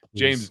paying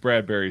James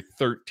Bradberry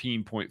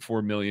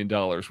 $13.4 million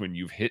when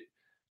you've hit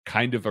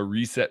kind of a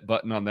reset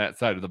button on that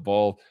side of the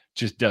ball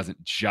just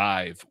doesn't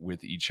jive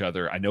with each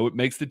other. I know it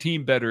makes the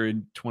team better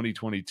in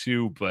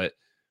 2022, but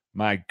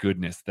my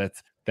goodness, that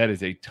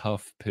is a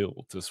tough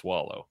pill to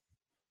swallow.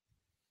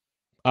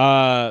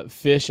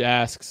 Fish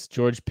asks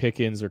George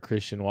Pickens or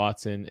Christian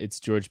Watson. It's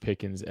George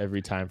Pickens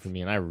every time for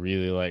me, and I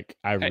really like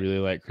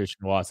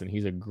Christian Watson.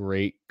 He's a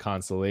great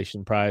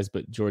consolation prize,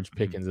 but George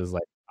Pickens is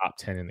like top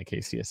 10 in the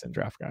KCSN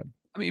draft guide.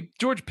 I mean,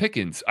 George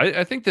Pickens,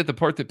 I think that the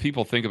part that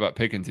people think about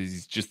Pickens is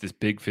he's just this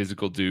big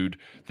physical dude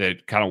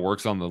that kind of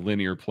works on the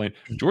linear plane.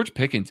 George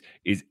Pickens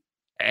is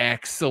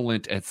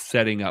excellent at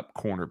setting up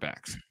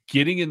cornerbacks,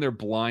 getting in their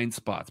blind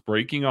spots,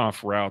 breaking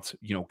off routes,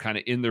 kind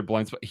of in their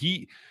blind spot.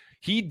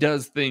 He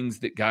does things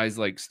that guys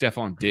like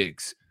Stephon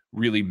Diggs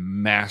really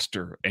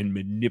master and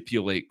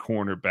manipulate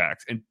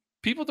cornerbacks. And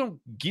people don't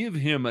give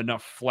him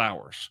enough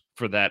flowers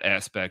for that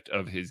aspect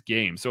of his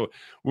game. So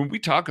when we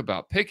talk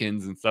about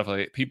Pickens and stuff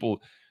like that,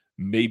 people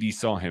maybe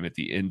saw him at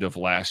the end of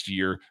last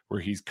year where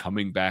he's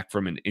coming back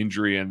from an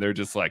injury and they're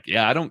just like,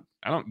 yeah, I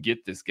don't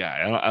get this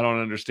guy. I don't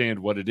understand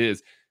what it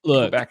is.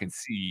 Look, go back and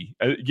see.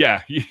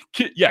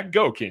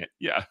 Go, Kent.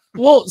 Yeah.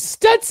 Well,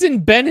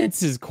 Stetson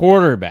Bennett's his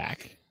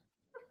quarterback.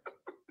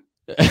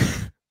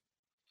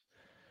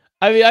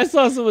 I mean, I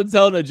saw someone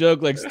telling a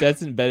joke like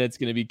Stetson Bennett's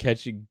going to be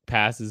catching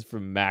passes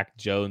from Mac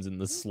Jones in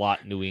the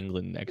slot New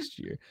England next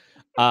year,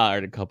 or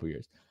in a couple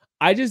years.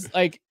 I just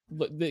like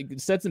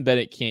Stetson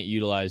Bennett can't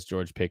utilize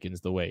George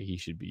Pickens the way he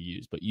should be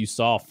used, but you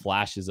saw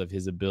flashes of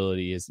his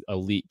ability, his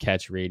elite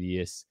catch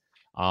radius,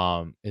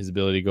 his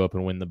ability to go up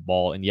and win the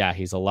ball. And yeah,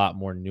 he's a lot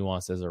more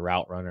nuanced as a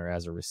route runner,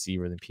 as a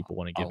receiver than people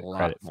want to give him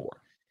credit for.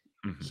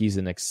 Mm-hmm. He's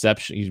an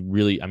exception.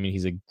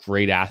 He's a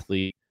great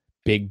athlete,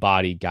 big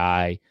body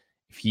guy.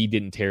 If he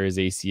didn't tear his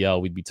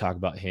ACL, we'd be talking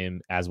about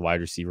him as wide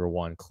receiver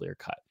one, clear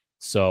cut.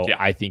 So yeah.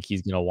 I think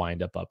he's going to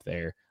wind up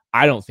there.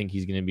 I don't think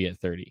he's going to be at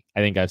 30. I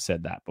think I've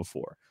said that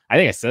before. I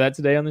think I said that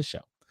today on the show.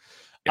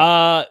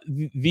 Yeah.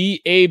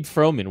 The Abe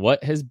Froman,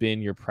 what has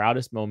been your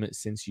proudest moment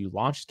since you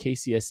launched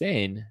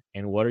KCSN,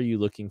 and what are you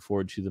looking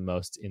forward to the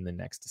most in the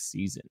next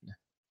season?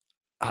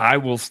 I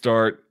will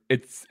start.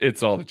 It's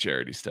all the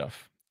charity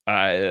stuff.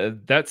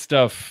 That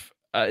stuff,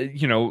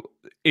 it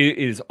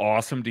is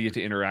awesome to get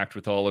to interact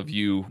with all of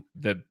you.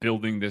 That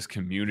building this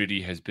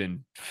community has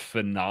been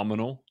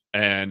phenomenal,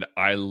 and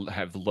I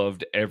have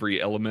loved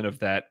every element of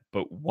that.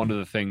 But one of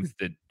the things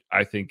that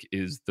I think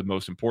is the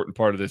most important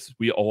part of this is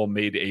we all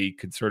made a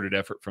concerted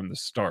effort from the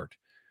start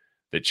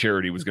that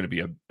charity was going to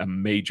be a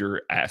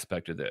major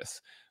aspect of this,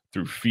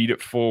 through Feed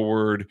It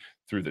Forward,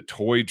 through the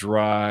toy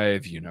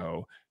drive,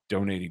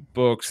 donating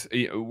books.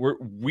 The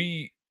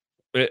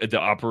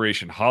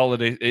Operation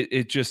Holiday,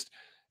 it just,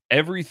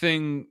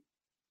 everything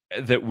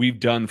that we've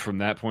done from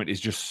that point is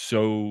just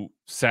so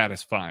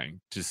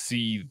satisfying to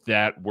see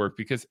that work,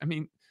 because I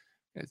mean,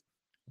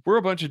 we're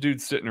a bunch of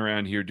dudes sitting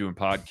around here doing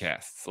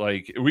podcasts.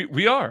 Like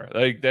we are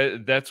like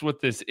that's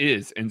what this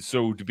is. And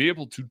so to be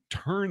able to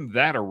turn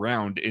that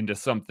around into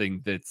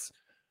something that's,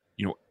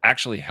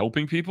 actually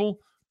helping people,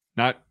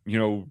 not,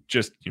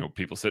 just,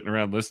 people sitting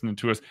around listening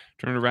to us,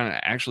 turn it around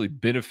and actually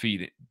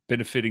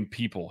benefiting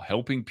people,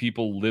 helping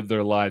people live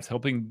their lives,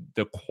 helping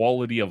the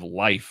quality of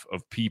life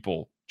of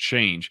people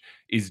change,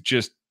 is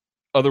just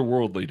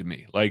otherworldly to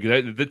me. Like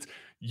that's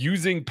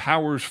using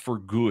powers for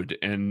good.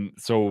 And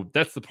so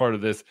that's the part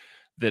of this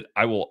that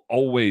I will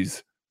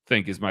always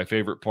think is my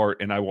favorite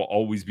part, and I will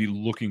always be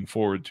looking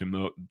forward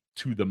to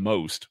the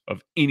most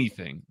of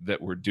anything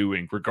that we're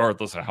doing,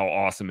 regardless of how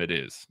awesome it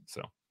is.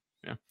 So,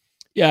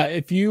 yeah.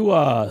 If you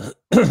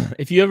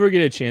if you ever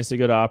get a chance to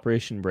go to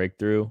Operation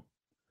Breakthrough,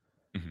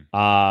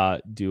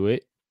 do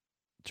it.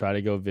 Try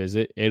to go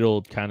visit.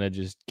 It'll kind of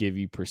just give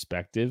you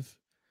perspective,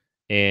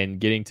 and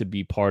getting to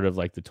be part of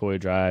like the toy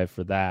drive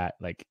for that,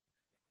 like.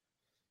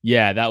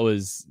 Yeah, that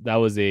was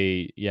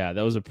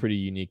a pretty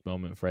unique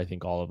moment for, I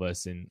think, all of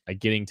us, and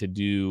getting to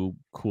do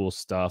cool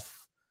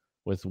stuff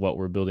with what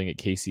we're building at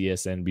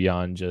KCSN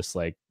beyond just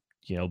like,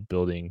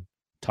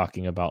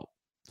 talking about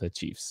the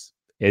Chiefs.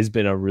 It's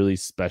been a really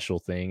special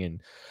thing.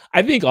 And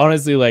I think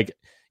honestly, like,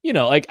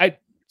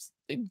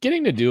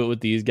 getting to do it with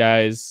these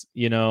guys,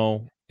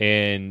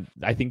 and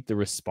I think the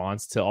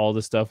response to all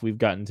the stuff we've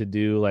gotten to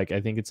do, like,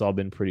 I think it's all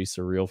been pretty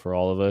surreal for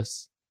all of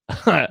us.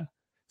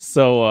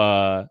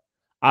 So,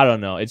 I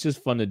don't know. It's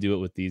just fun to do it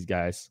with these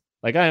guys.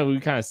 Like we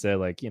kind of said,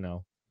 like,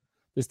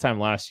 this time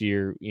last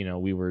year,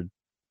 we were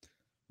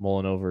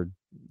mulling over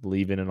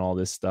leaving and all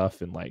this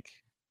stuff. And like,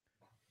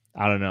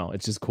 I don't know.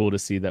 It's just cool to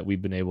see that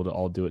we've been able to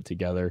all do it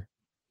together,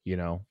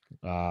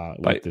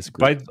 with this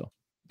group.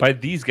 By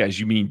these guys,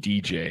 you mean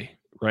DJ,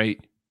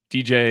 right?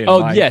 DJ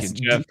and Mike and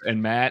Jeff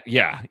and Matt.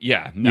 Yeah.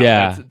 No,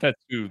 yeah.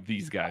 That's who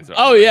these guys are.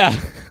 Oh, yeah.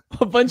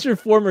 A bunch of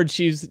former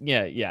Chiefs.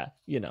 Yeah.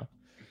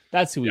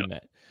 That's who we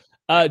met.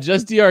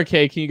 Just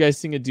DRK, can you guys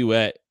sing a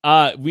duet?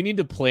 We need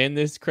to plan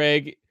this,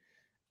 Craig,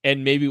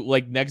 and maybe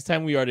like next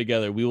time we are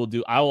together, we will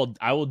do. I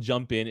will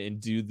jump in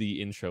and do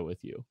the intro with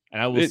you,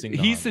 and I will sing.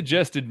 He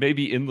suggested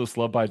maybe "Endless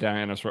Love" by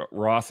Diana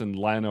Ross and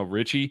Lionel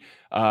Richie.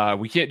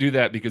 We can't do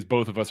that because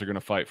both of us are going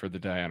to fight for the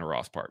Diana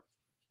Ross part.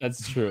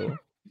 That's true.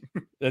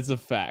 That's a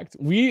fact.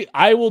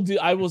 I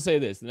will say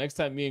this: the next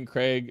time me and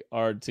Craig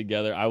are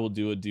together, I will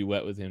do a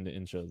duet with him to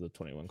intro the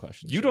 21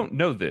 questions. You don't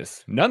know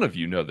this. None of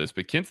you know this,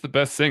 but Kent's the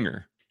best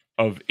singer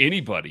of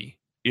anybody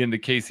in the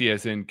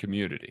KCSN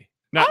community.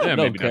 Maybe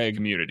not the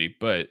community,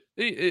 but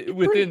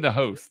within the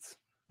hosts.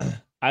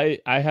 I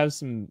have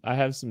some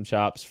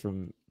chops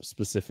from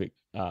specific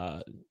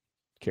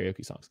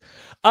karaoke songs.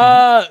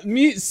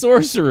 Meet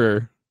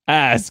Sorcerer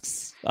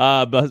asks,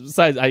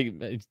 besides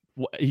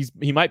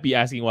he might be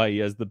asking why he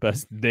has the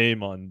best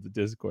name on the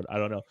Discord. I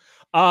don't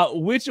know.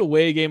 Which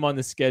away game on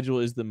the schedule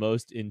is the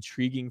most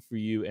intriguing for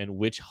you, and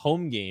which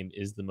home game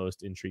is the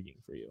most intriguing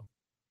for you?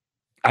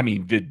 I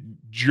mean, the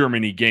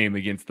Germany game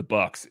against the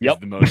Bucks is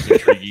the most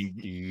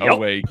intriguing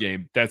away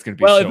game. That's going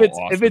to be awesome.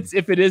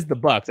 If it is the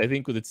Bucks, I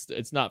think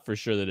it's not for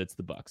sure that it's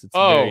the Bucks. It's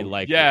very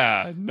likely.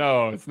 Yeah,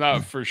 no, it's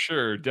not for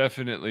sure.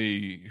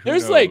 Definitely.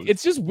 There's knows?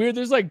 It's just weird.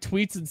 There's like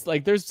tweets and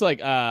like there's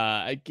like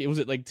was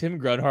it like Tim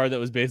Grunhard that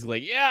was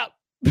basically like, yep,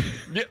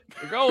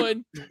 we're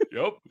going.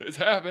 Yep, it's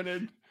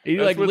happening. He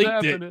like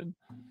leaked it, and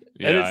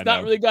it's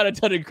not really got a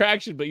ton of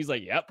traction, but he's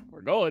like, yep,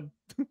 we're going.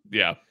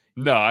 Yeah.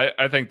 No,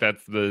 I think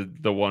that's the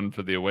one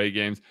for the away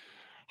games.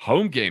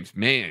 Home games,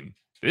 man,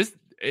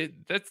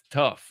 that's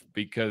tough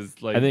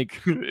because like I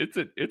think it's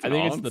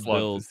the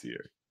Bills this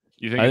year.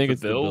 You think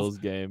it's the Bills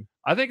game?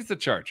 I think it's the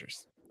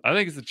Chargers.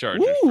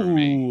 For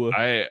me.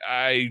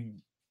 I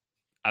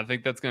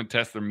think that's going to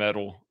test their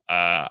mettle.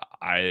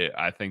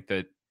 I think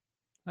that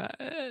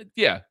I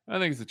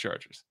think it's the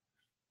Chargers.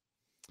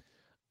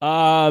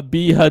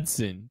 B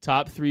Hudson,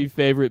 top 3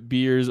 favorite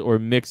beers or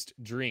mixed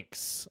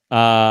drinks.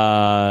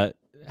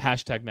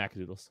 Hashtag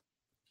Macadoodles.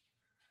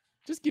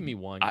 Just give me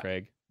one,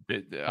 Craig.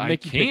 I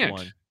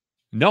can't.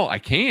 No, I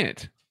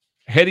can't.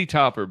 Heady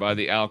Topper by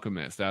The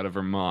Alchemist out of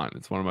Vermont.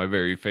 It's one of my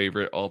very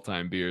favorite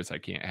all-time beers. I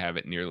can't have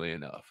it nearly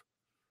enough.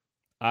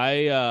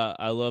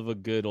 I love a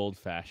good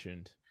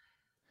old-fashioned,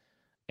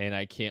 and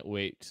I can't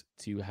wait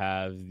to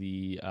have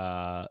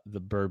the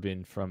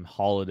bourbon from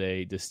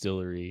Holiday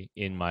Distillery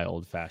in my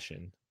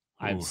old-fashioned.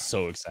 I'm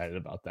so excited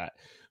about that.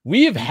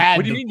 We have had.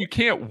 What do you mean you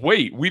can't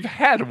wait? We've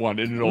had one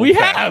in an old. We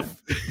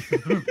have.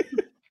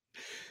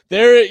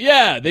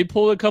 They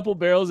pulled a couple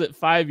barrels at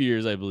 5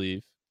 years, I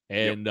believe,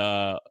 and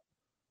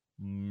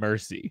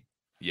mercy.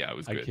 Yeah, it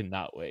was good. I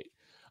cannot wait.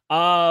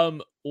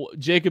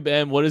 Jacob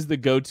M, what is the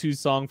go-to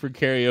song for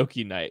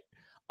karaoke night?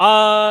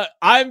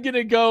 I'm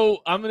gonna go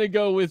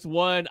with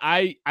one.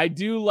 I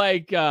do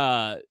like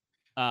No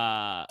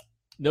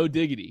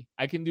Diggity.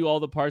 I can do all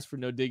the parts for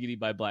No Diggity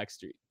by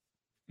Blackstreet.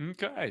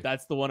 Okay,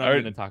 that's the one I'm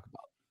gonna talk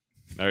about.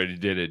 I already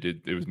did it.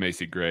 It was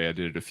Macy Gray. I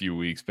did it a few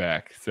weeks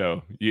back,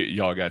 so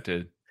y'all got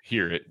to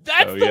hear it.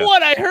 That's the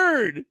one I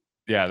heard.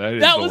 Yeah,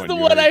 that was the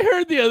one I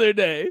heard the other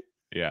day.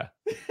 Yeah.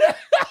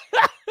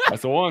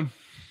 That's the one.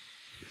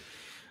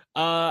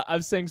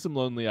 I've sang some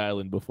Lonely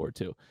Island before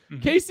too.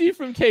 KC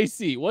from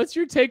KC, what's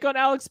your take on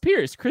Alex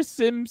Pierce? Chris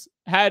Sims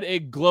had a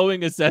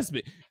glowing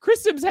assessment.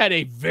 Chris Sims had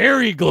a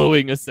very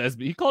glowing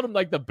assessment. He called him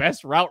like the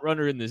best route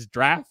runner in this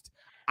draft.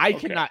 I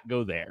cannot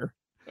go there.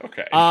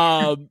 Okay.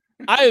 I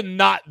am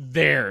not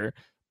there.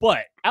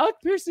 But Alex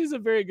Pierce is a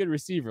very good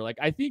receiver. Like,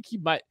 I think he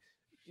might.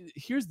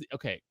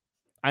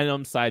 I know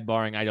I'm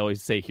sidebarring. I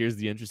always say, here's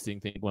the interesting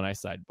thing when I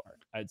sidebar.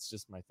 It's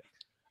just my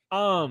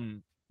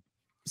thing.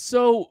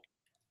 So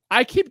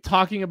I keep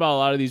talking about a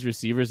lot of these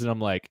receivers, and I'm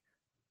like,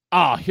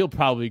 he'll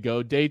probably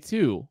go day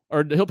 2,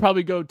 or he'll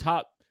probably go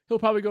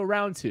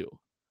round 2.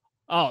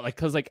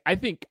 Because I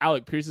think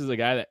Alec Pierce is a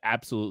guy that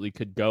absolutely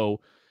could go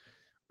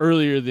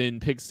earlier than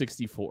pick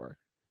 64.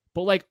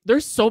 But like,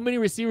 there's so many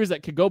receivers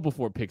that could go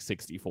before pick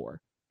 64.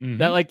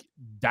 That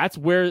that's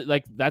where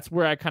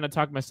I kind of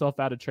talk myself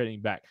out of trading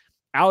back.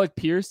 Alec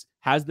Pierce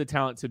has the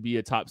talent to be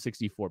a top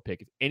 64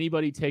 pick. If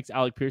anybody takes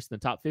Alec Pierce in the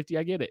top 50,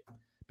 I get it,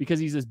 because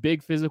he's this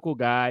big physical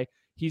guy.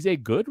 He's a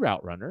good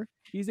route runner.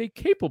 He's a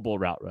capable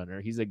route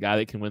runner. He's a guy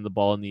that can win the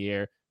ball in the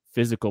air,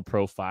 physical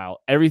profile,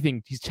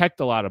 everything. He's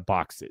checked a lot of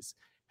boxes,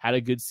 had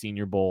a good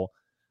Senior Bowl.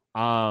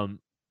 I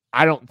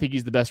don't think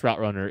he's the best route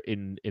runner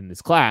in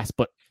this class,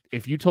 but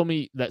if you told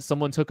me that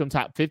someone took him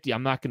top 50,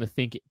 I'm not going to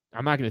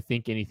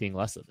think anything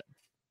less of them.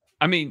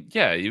 I mean,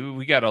 yeah,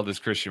 we got all this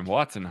Christian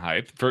Watson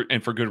hype for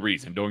good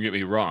reason. Don't get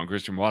me wrong.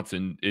 Christian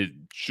Watson, it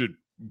should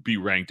be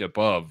ranked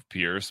above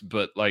Pierce,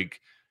 but like,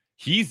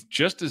 he's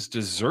just as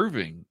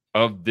deserving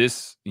of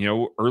this,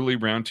 early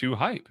round 2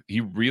 hype. He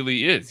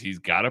really is. He's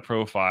got a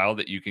profile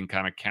that you can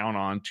kind of count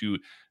on to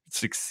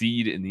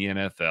succeed in the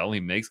NFL. He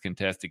makes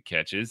contested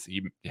catches.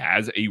 He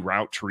has a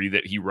route tree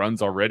that he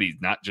runs already.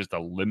 He's not just a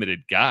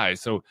limited guy.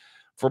 So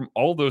from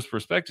all those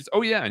perspectives,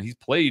 and he's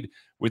played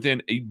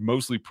within a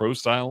mostly pro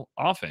style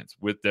offense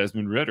with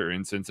Desmond Ridder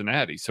in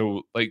Cincinnati.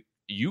 So like,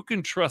 you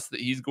can trust that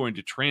he's going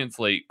to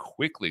translate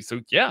quickly. So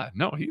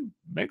he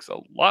makes a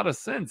lot of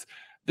sense.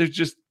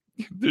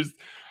 There's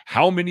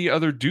how many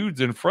other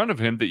dudes in front of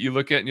him that you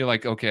look at and you're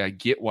like, okay, I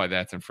get why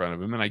that's in front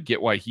of him, and I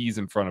get why he's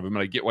in front of him,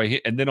 and I get why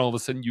and then all of a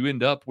sudden you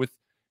end up with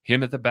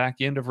him at the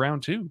back end of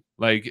round 2.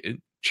 Like, a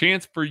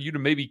chance for you to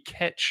maybe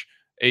catch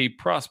a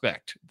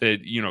prospect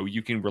that,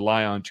 you can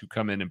rely on to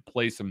come in and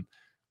play some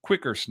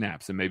quicker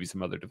snaps than maybe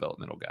some other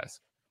developmental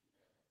guys.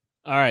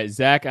 All right.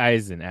 Zach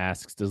Eisen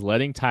asks, does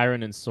letting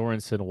Tyron and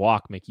Sorensen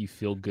walk make you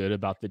feel good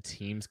about the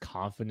team's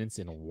confidence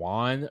in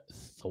Juan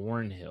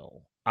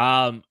Thornhill?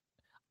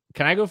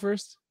 Can I go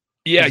first?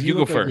 Yeah, you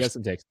go first. Yes,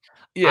 takes.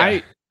 Yeah.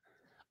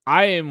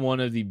 I am one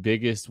of the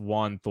biggest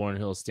Juan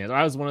Thornhill stands.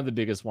 I was one of the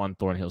biggest Juan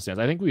Thornhill stands.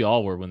 I think we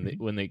all were when the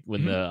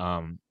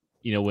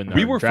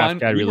we were draft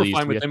fine. We were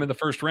fine with them in the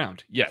first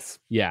round. Yes.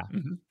 Yeah.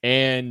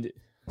 And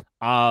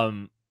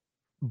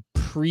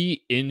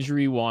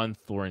pre-injury Juan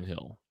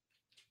Thornhill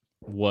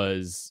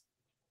was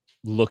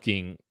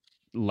looking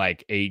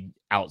like a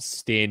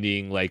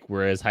outstanding, like,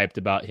 we're as hyped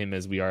about him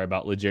as we are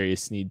about L'Jarius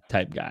Sneed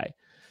type guy.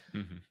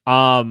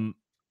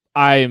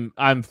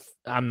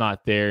 I'm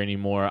not there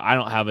anymore. I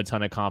don't have a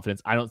ton of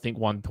confidence. I don't think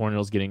Juan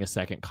Thornhill's getting a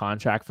second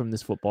contract from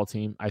this football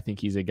team. I think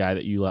he's a guy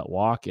that you let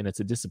walk, and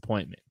it's a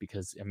disappointment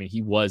because, I mean,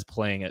 he was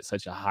playing at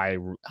such a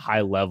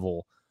high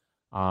level.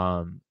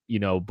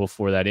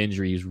 Before that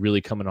injury, he's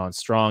really coming on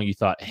strong. You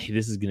thought, hey,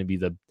 this is going to be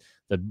the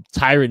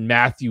Tyrann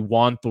Mathieu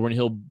Juan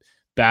Thornhill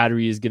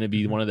battery is going to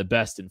be one of the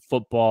best in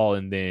football,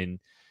 and then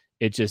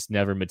it just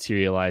never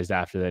materialized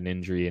after that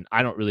injury. And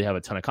I don't really have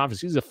a ton of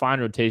confidence. He's a fine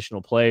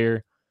rotational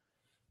player.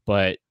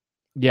 But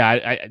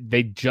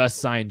they just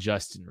signed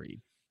Justin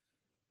Reed.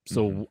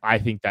 So I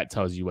think that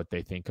tells you what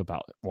they think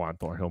about Juan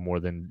Thornhill more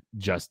than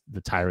just the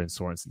Tyron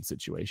Sorensen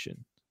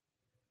situation.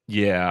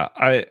 Yeah,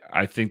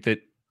 I think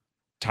that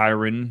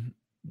Tyron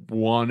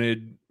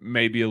wanted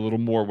maybe a little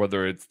more,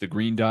 whether it's the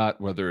green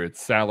dot, whether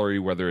it's salary,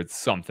 whether it's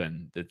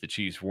something that the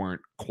Chiefs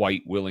weren't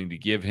quite willing to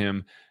give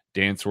him.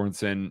 Dan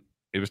Sorensen,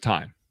 it was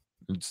time.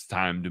 It's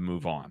time to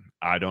move on.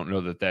 I don't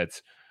know that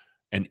that's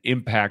an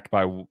impact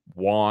by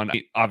Juan.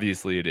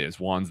 Obviously it is.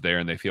 Juan's there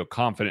and they feel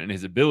confident in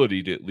his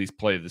ability to at least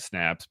play the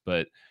snaps,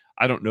 but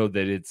I don't know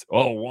that it's,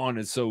 Juan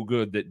is so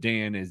good that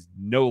Dan is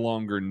no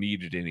longer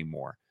needed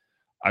anymore.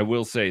 I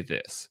will say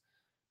this.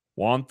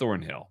 Juan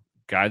Thornhill,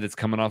 guy that's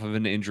coming off of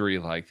an injury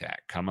like that,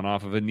 coming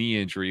off of a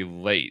knee injury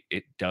late,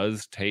 it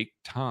does take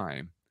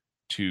time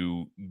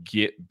to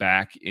get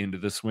back into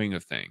the swing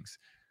of things.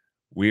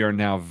 We are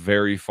now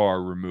very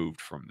far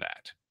removed from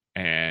that,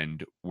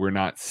 and we're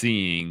not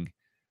seeing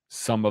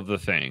some of the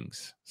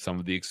things, some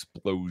of the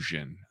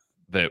explosion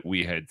that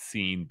we had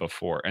seen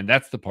before. And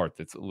that's the part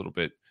that's a little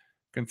bit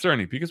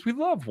concerning because we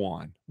love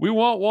Juan. We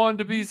want Juan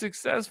to be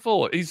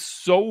successful. He's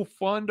so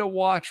fun to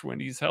watch when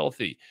he's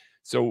healthy.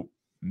 So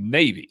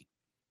maybe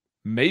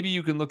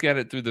you can look at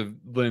it through the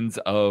lens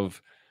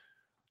of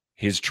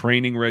his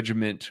training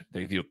regiment.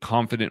 They feel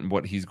confident in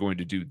what he's going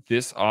to do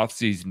this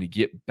offseason to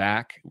get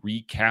back,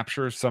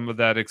 recapture some of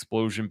that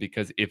explosion,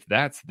 because if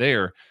that's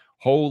there,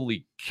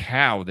 holy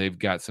cow, they've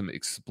got some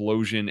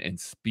explosion and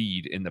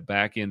speed in the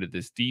back end of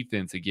this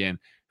defense again.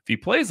 If he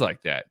plays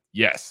like that,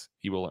 yes,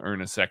 he will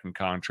earn a second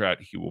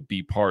contract. He will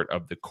be part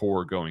of the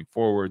core going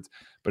forwards.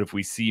 But if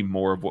we see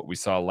more of what we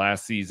saw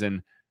last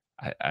season,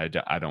 I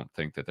don't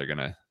think that they're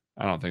gonna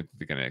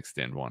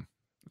extend one.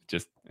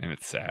 And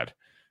it's sad.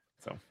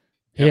 So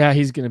yeah,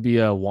 he's gonna be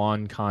a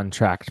one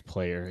contract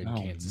player in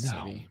Kansas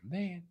City.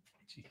 Man.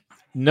 Jeez.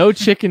 No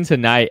Chicken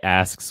Tonight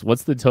asks,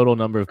 what's the total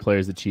number of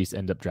players the Chiefs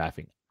end up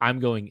drafting? I'm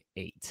going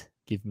 8.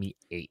 Give me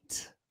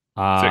 8.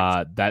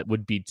 That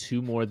would be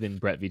 2 more than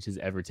Brett Veach has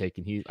ever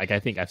taken. I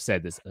think I've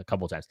said this a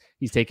couple of times.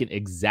 He's taken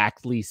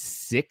exactly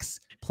 6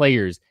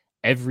 players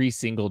every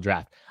single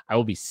draft. I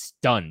will be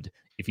stunned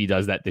if he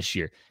does that this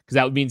year, because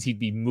that means he'd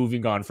be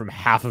moving on from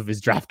half of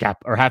his draft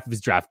cap or half of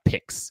his draft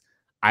picks.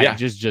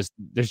 There's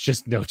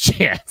just no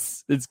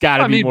chance. It's got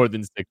to be more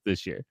than 6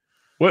 this year.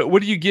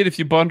 What do you get if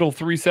you bundle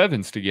 3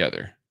 7s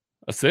together?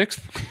 A 6th?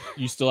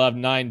 You still have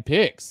 9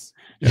 picks.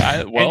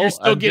 Yeah, and you're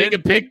still getting a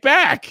pick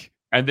back.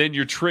 And then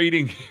you're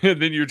trading.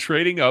 And then you're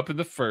trading up in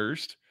the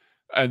first.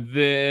 And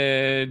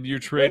then you're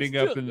trading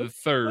up in the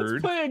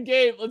third.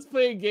 Let's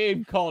play a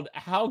game called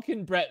 "How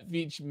Can Brett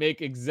Veach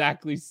Make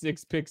Exactly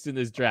 6 Picks in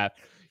This Draft?"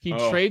 He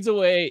trades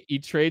away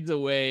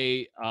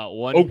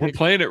one. Oh, we're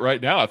playing it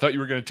right now. I thought you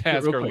were going to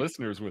task our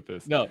listeners with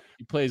this. No,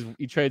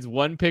 he trades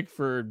 1 pick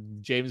for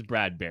James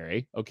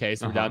Bradbury. Okay,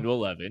 so we're down to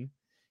 11.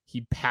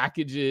 He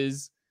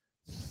packages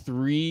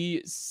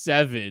 3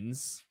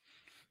 7s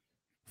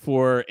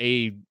for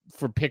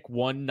pick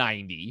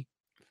 190.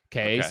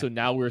 Okay, so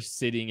now we're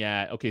sitting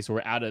at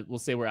so we'll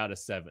say we're out of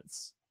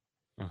 7s.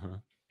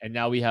 And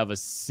now we have a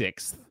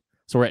 6th.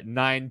 So we're at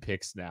 9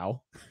 picks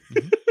now.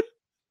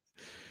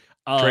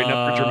 Trading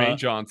up for Jermaine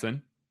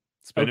Johnson.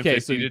 Spending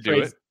 50 to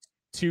do it.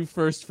 2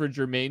 firsts for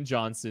Jermaine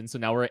Johnson. So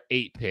now we're at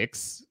 8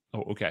 picks.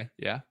 Oh, okay.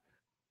 Yeah.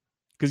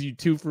 Because you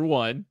 2 for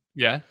 1.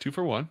 Yeah, 2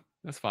 for 1.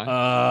 That's fine.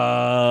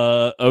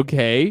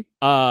 Okay.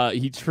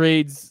 He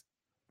trades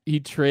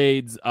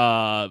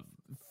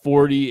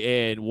 40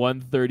 and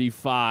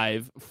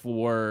 135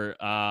 for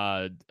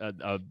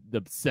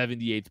the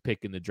 78th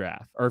pick in the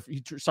draft.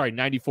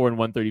 94 and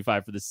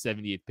 135 for the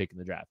 78th pick in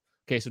the draft.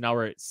 Okay, so now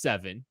we're at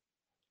 7.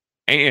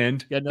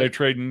 And they're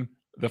trading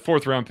the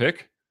 4th round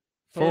pick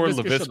for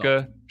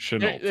Laviska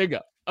Shenault. There you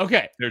go.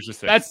 Okay. There's your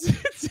 6.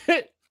 That's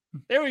it.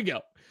 There we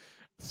go.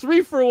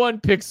 3 for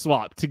 1 pick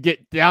swap to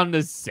get down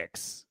to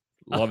 6.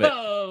 Love it.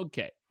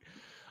 Okay.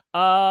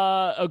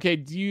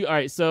 Okay. All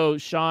right. So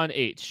Sean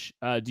H,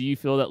 do you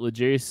feel that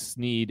L'Jarius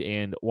Sneed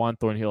and Juan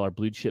Thornhill are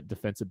blue chip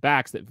defensive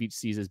backs that Veach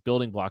sees as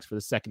building blocks for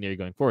the secondary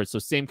going forward? So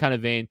same kind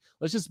of vein.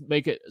 Let's just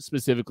make it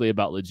specifically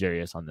about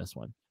L'Jarius on this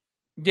one.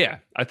 Yeah,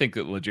 I think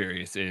that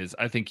L'Jarius is.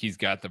 I think he's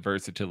got the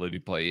versatility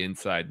to play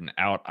inside and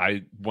out.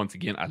 I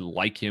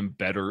like him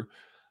better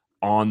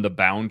on the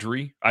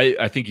boundary.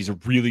 I think he's a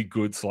really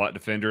good slot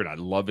defender, and I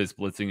love his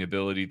blitzing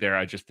ability there.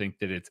 I just think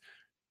that it's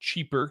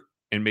cheaper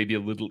and maybe a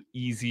little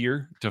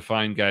easier to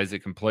find guys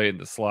that can play in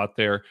the slot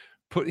there.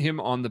 Put him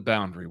on the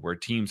boundary where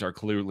teams are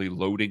clearly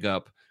loading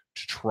up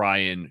to try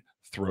and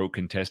throw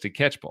contested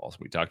catch balls.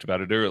 We talked about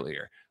it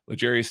earlier.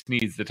 L'Jarius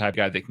Sneed's the type of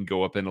guy that can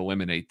go up and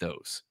eliminate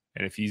those.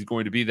 And if he's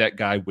going to be that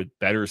guy with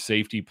better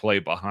safety play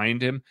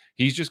behind him,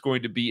 he's just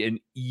going to be an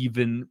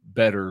even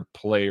better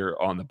player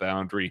on the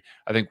boundary.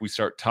 I think we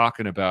start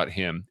talking about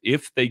him.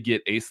 If they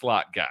get a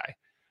slot guy,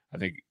 I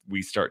think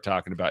we start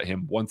talking about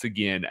him once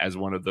again as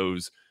one of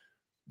those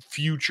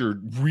future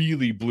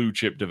really blue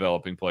chip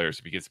developing players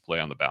if he gets to play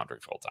on the boundary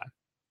full time.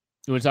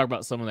 You want to talk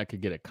about someone that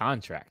could get a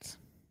contract?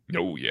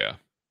 Oh, yeah.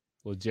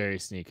 Well, Jerry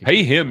Sneed.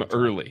 Pay him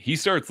early. He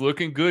starts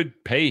looking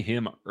good. Pay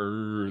him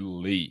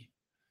early.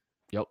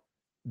 Yep.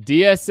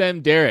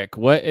 DSM Derek,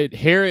 what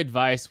hair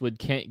advice would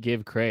Kent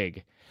give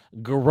Craig?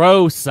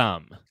 Grow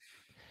some.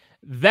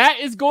 That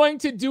is going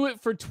to do it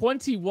for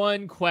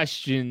 21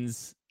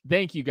 questions.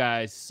 Thank you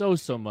guys so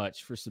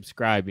much for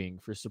subscribing,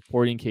 for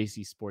supporting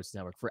KC Sports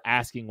Network, for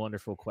asking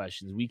wonderful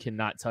questions. We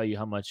cannot tell you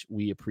how much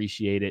we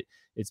appreciate it.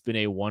 It's been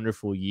a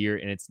wonderful year,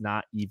 and it's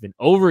not even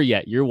over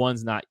yet. Year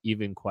one's not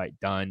even quite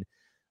done.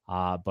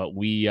 But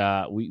we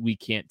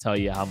can't tell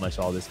you how much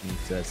all this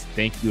means to us.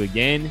 Thank you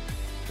again.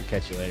 We'll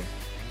catch you later.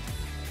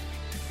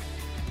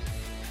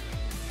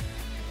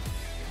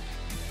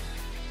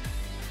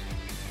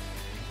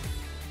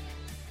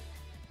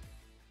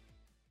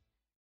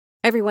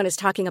 Everyone is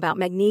talking about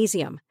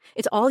magnesium.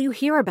 It's all you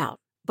hear about.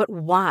 But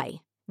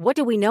why? What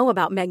do we know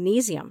about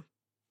magnesium?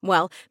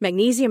 Well,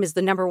 magnesium is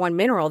the #1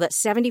 mineral that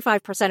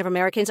 75% of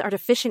Americans are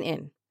deficient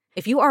in.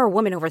 If you are a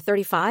woman over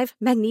 35,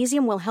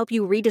 magnesium will help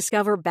you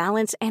rediscover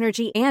balance,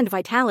 energy, and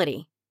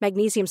vitality.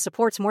 Magnesium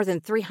supports more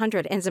than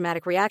 300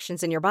 enzymatic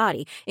reactions in your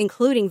body,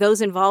 including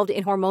those involved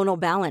in hormonal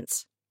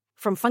balance.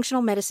 From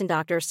functional medicine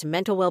doctors to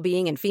mental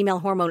well-being and female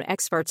hormone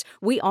experts,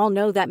 we all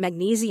know that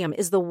magnesium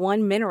is the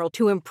one mineral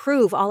to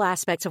improve all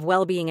aspects of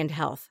well-being and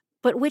health.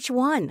 But which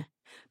one?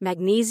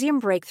 Magnesium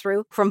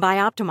Breakthrough from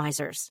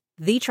Bioptimizers,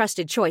 the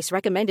trusted choice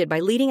recommended by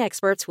leading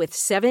experts with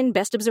 7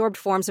 best-absorbed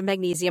forms of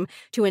magnesium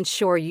to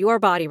ensure your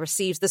body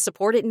receives the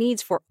support it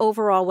needs for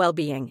overall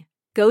well-being.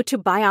 Go to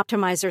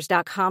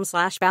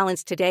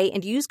bioptimizers.com/balance today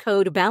and use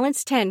code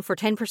BALANCE10 for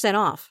 10%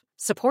 off.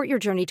 Support your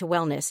journey to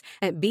wellness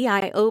at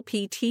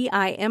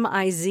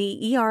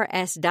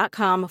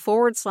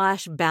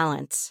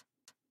bioptimizers.com/balance.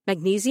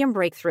 Magnesium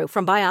Breakthrough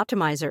from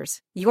Bioptimizers,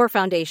 your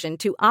foundation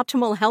to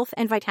optimal health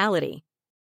and vitality.